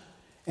God,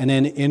 and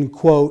then in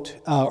quote,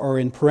 or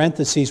in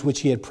parentheses, which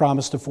He had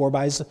promised afore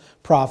by His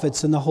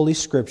prophets in the Holy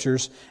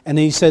Scriptures. And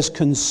then he says,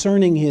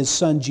 concerning His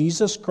Son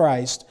Jesus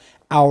Christ,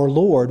 our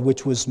Lord,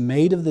 which was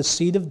made of the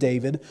seed of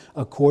David,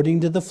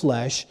 according to the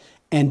flesh,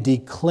 and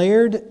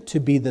declared to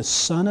be the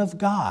Son of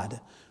God,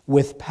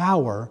 with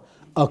power,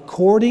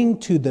 according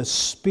to the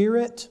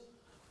Spirit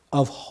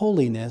of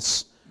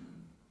holiness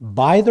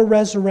by the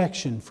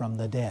resurrection from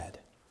the dead.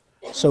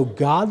 So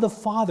God the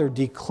Father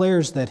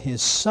declares that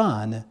His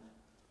Son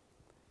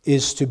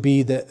is to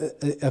be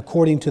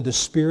according to the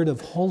Spirit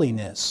of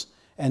holiness.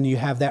 And you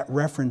have that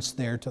reference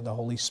there to the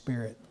Holy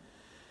Spirit.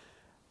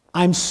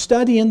 I'm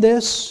studying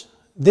this.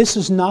 This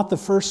is not the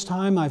first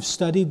time I've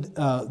studied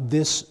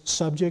this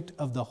subject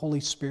of the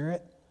Holy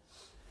Spirit.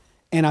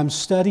 And I'm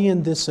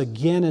studying this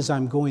again as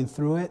I'm going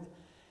through it.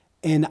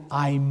 And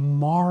I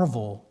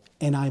marvel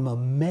and I'm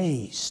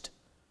amazed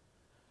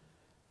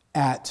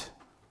at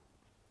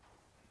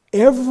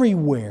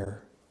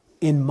everywhere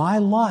in my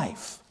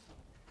life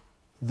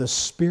the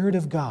Spirit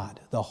of God,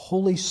 the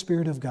Holy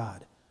Spirit of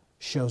God,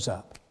 shows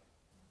up.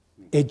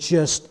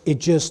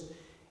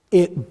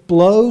 It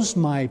blows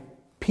my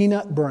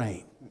peanut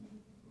brain.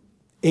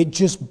 It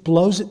just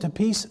blows it to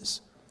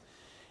pieces.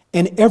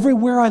 And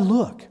everywhere I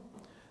look,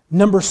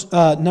 number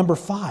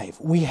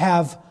 5, we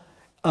have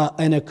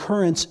an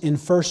occurrence in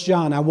 1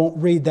 John. I won't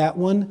read that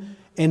one.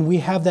 And we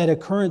have that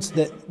occurrence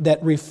that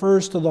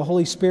refers to the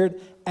Holy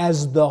Spirit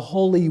as the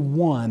Holy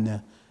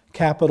One,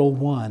 capital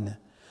 1.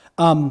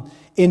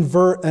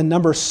 In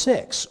number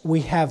 6,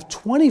 we have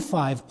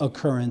 25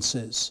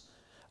 occurrences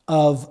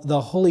of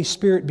the Holy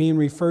Spirit being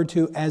referred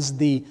to as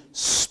the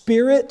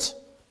Spirit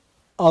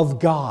of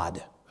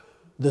God.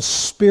 The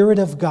Spirit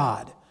of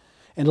God.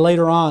 And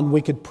later on,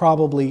 we could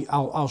probably,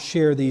 I'll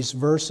share these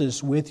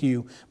verses with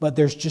you, but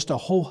there's just a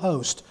whole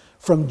host.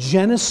 From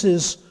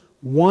Genesis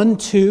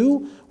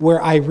 1:2,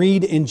 where I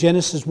read in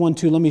Genesis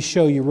 1:2, let me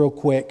show you real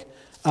quick,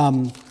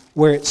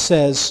 where it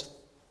says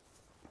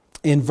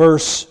in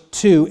verse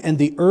 2, "And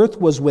the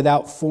earth was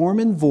without form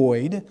and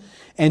void,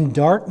 and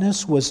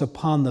darkness was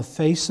upon the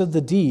face of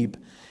the deep,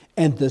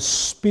 and the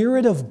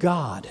Spirit of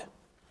God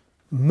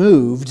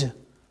moved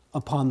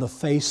upon the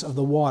face of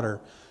the water."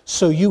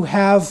 So you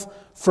have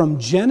from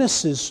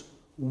Genesis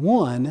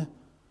 1,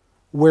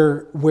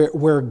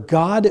 where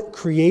God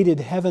created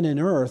heaven and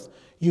earth,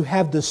 you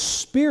have the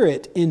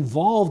Spirit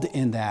involved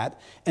in that,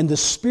 and the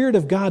Spirit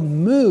of God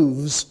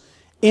moves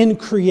in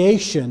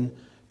creation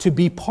to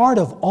be part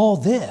of all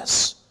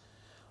this,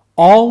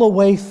 all the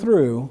way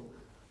through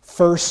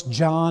 1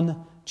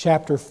 John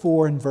chapter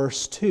 4 and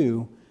verse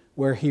 2,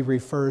 where he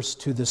refers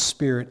to the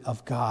Spirit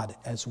of God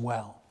as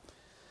well.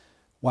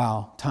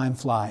 Wow, time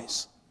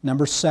flies.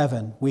 Number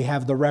 7, we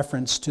have the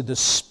reference to the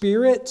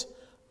Spirit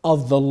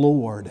of the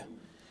Lord.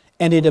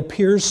 And it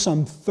appears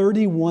some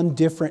 31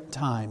 different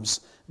times.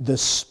 The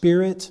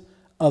Spirit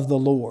of the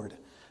Lord.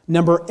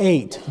 Number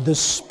 8, the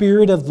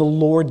Spirit of the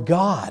Lord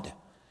God.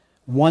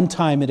 One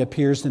time it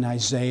appears in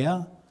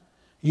Isaiah.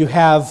 You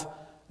have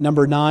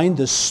number 9,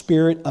 the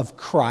Spirit of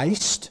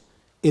Christ.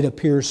 It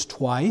appears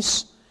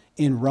twice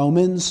in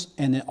Romans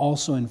and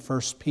also in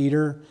 1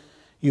 Peter.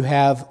 You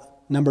have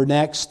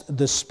next,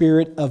 the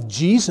Spirit of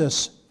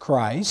Jesus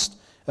Christ.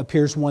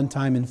 Appears one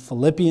time in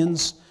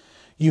Philippians.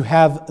 You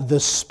have the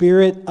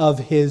Spirit of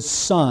His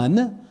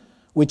Son,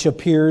 which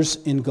appears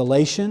in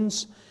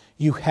Galatians.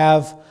 You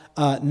have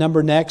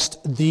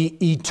next, the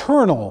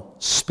eternal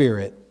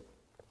Spirit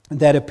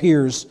that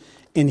appears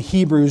in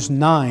Hebrews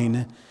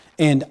 9.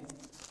 And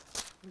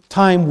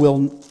time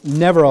will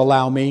never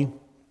allow me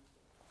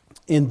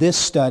in this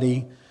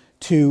study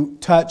to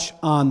touch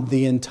on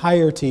the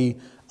entirety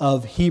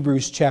of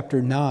Hebrews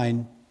chapter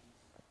 9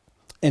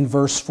 and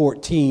verse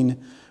 14,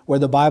 where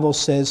the Bible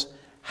says,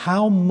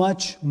 "How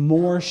much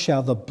more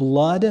shall the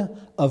blood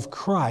of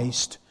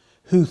Christ,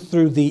 who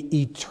through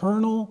the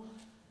eternal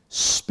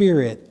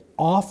Spirit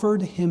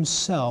offered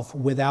Himself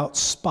without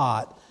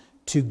spot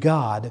to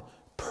God,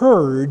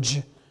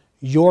 purge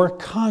your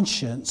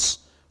conscience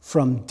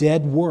from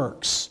dead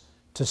works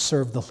to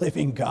serve the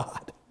living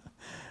God."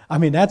 I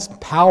mean, that's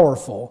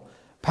powerful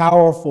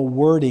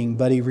wording,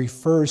 but he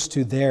refers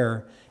to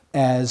there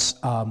as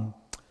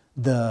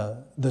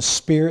the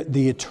Spirit,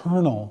 the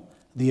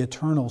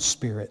eternal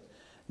Spirit.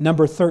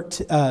 Number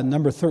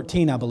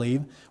 13, I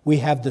believe, we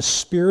have the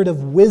Spirit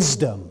of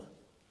wisdom.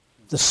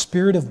 The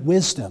Spirit of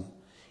wisdom.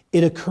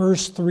 It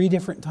occurs 3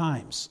 different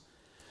times.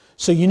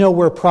 So you know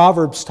where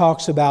Proverbs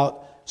talks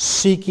about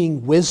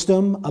seeking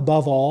wisdom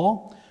above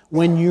all?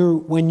 When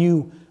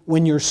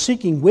you're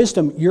seeking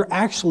wisdom,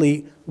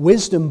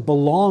 wisdom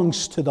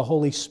belongs to the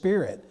Holy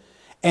Spirit.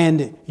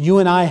 And you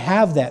and I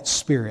have that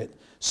Spirit.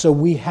 So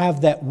we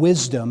have that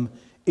wisdom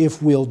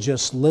if we'll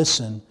just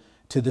listen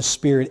to the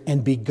Spirit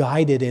and be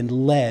guided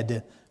and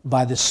led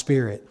by the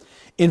Spirit.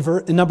 In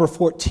number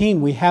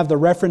 14, we have the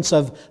reference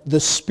of the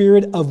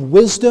Spirit of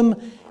wisdom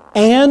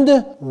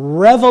and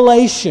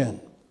revelation.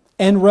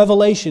 And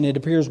revelation, it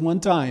appears one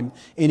time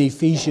in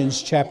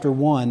Ephesians chapter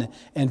 1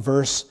 and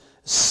verse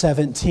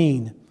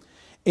 17.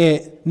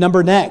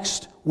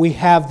 Next, we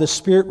have the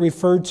Spirit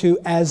referred to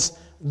as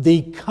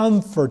the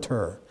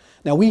Comforter.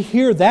 Now we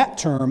hear that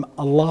term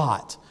a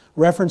lot,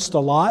 referenced a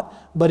lot,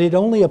 but it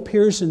only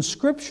appears in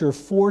Scripture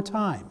 4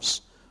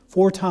 times.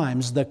 4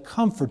 times, the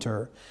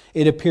Comforter.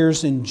 It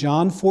appears in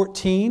John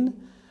 14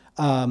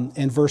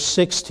 and verse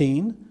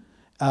 16.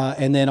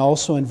 and then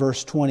also in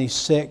verse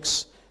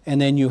 26.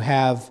 And then you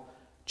have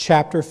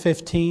chapter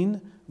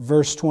 15,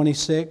 verse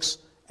 26,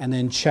 and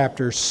then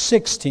chapter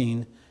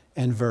 16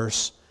 and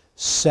verse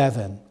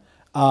 7.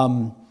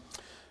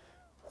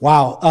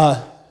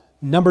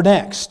 Number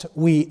next,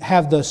 we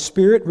have the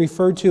Spirit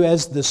referred to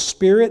as the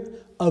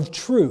Spirit of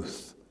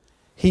truth.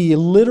 He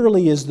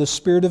literally is the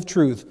Spirit of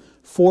truth.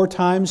 4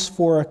 times,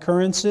 4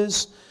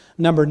 occurrences.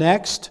 Number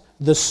next,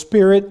 the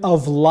Spirit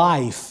of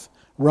life.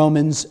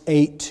 Romans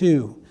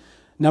 8:2.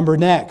 Number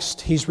next,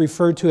 He's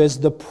referred to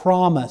as the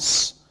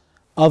promise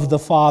of the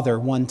Father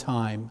 1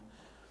 time.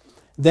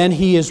 Then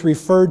He is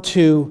referred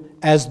to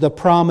as the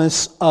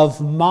promise of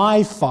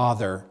my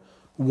Father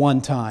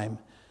 1 time.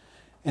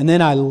 And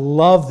then I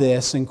love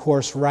this, and of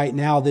course right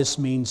now this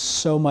means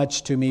so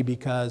much to me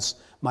because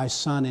my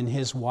son and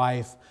his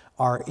wife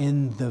are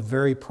in the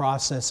very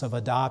process of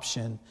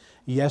adoption.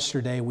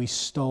 Yesterday we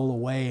stole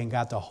away and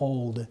got to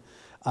hold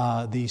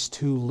these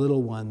 2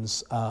 little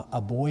ones, a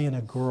boy and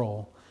a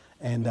girl,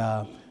 and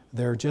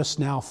they're just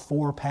now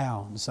 4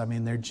 pounds. I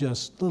mean, they're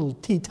just little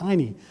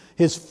tiny.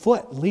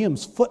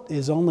 Liam's foot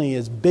is only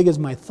as big as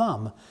my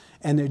thumb.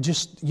 And they're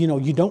just,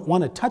 you don't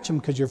want to touch them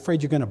because you're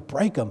afraid you're going to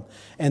break them.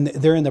 And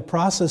they're in the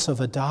process of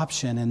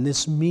adoption. And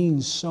this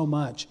means so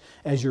much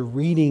as you're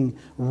reading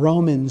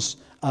Romans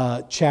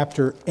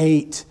chapter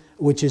 8,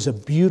 which is a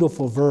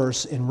beautiful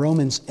verse in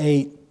Romans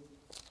 8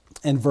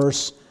 and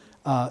verse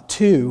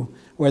 2,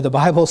 where the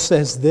Bible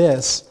says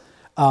this,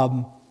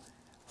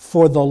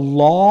 for the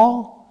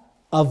law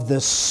of the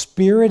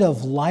Spirit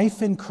of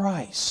life in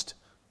Christ,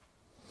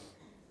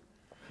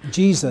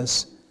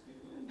 Jesus,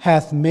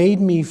 hath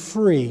made me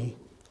free.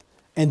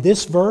 And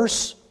this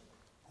verse,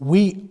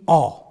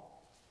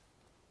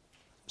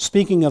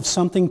 speaking of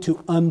something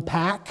to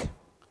unpack,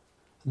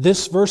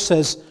 this verse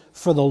says,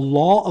 for the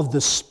law of the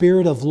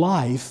Spirit of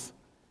life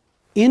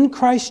in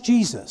Christ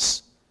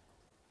Jesus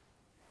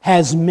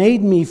has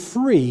made me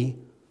free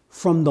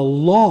from the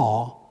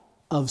law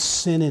of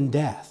sin and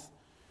death.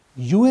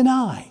 You and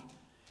I,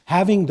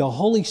 having the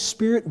Holy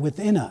Spirit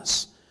within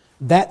us,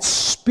 that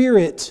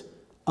Spirit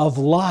of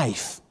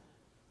life,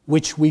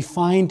 which we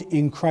find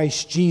in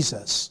Christ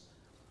Jesus,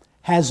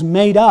 has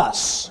made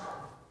us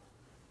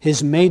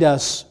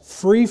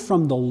free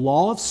from the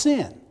law of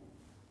sin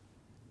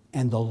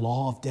and the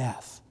law of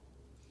death.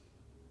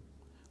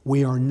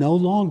 We are no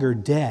longer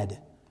dead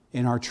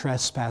in our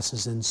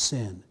trespasses and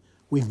sin.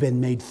 We've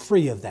been made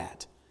free of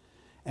that.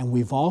 And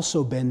we've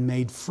also been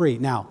made free.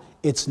 Now,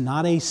 it's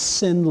not a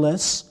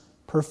sinless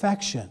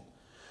perfection,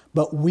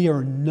 but we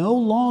are no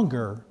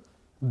longer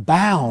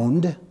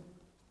bound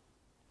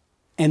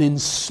and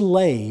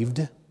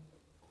enslaved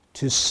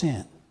to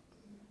sin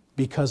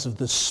because of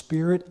the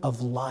Spirit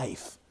of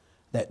life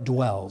that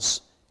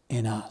dwells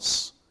in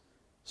us.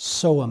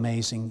 So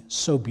amazing,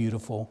 so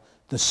beautiful.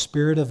 The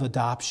Spirit of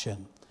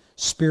adoption,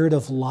 Spirit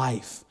of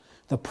life,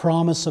 the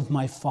promise of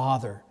my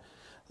Father,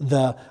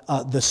 the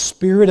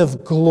Spirit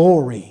of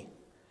glory,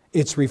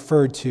 it's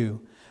referred to,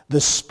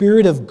 the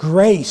Spirit of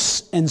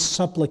grace and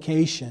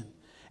supplication,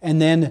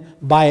 and then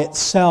by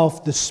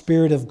itself the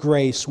Spirit of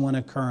grace, 1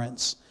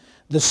 occurrence.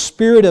 The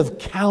Spirit of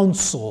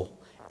counsel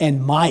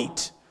and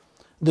might,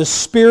 the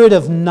Spirit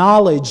of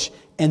knowledge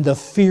and the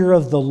fear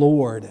of the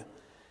Lord.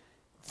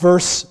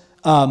 2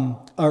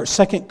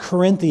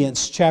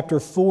 Corinthians chapter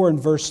 4 and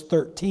verse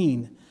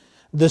 13.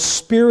 The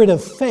Spirit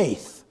of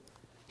faith,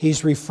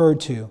 He's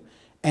referred to.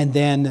 And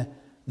then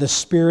the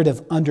Spirit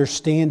of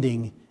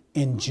understanding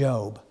in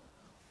Job.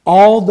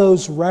 All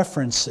those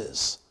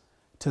references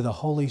to the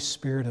Holy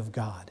Spirit of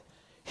God.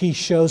 He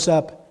shows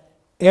up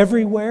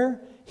everywhere.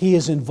 He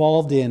is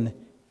involved in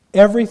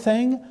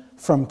everything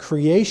from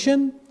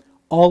creation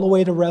all the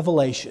way to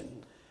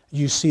Revelation.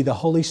 You see the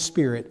Holy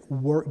Spirit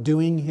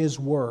doing His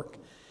work.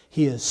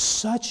 He is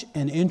such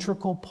an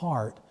integral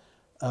part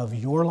of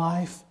your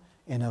life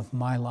and of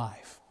my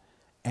life.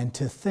 And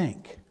to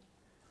think,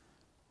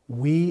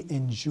 we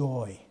get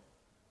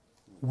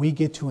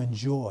to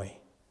enjoy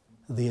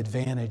the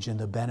advantage and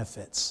the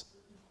benefits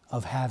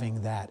of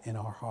having that in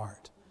our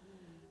heart.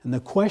 And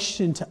the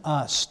question to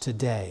us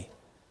today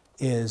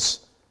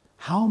is,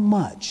 how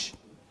much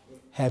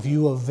have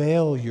you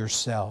availed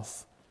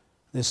yourself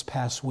this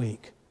past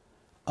week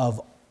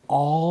of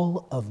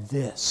all of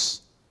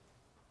this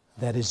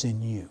that is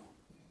in you?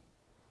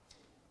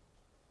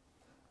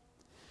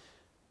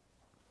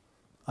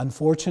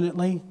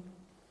 Unfortunately,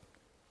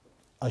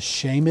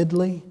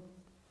 ashamedly,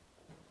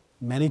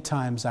 many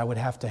times I would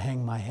have to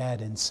hang my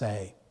head and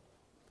say,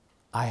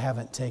 I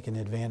haven't taken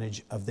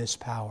advantage of this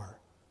power,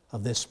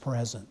 of this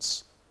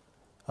presence,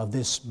 of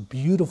this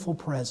beautiful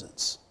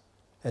presence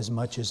as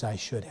much as I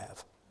should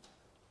have.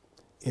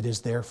 It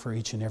is there for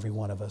each and every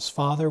one of us.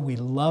 Father, we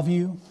love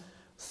You.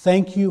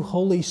 Thank You,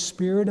 Holy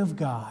Spirit of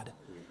God,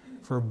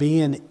 for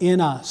being in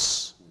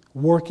us,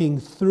 working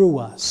through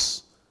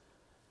us.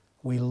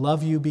 We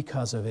love You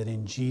because of it.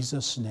 In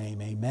Jesus'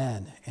 name,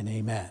 amen and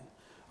amen.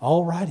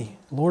 All righty.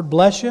 Lord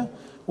bless you.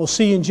 We'll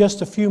see you in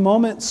just a few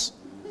moments.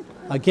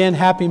 Again,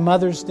 happy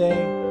Mother's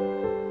Day.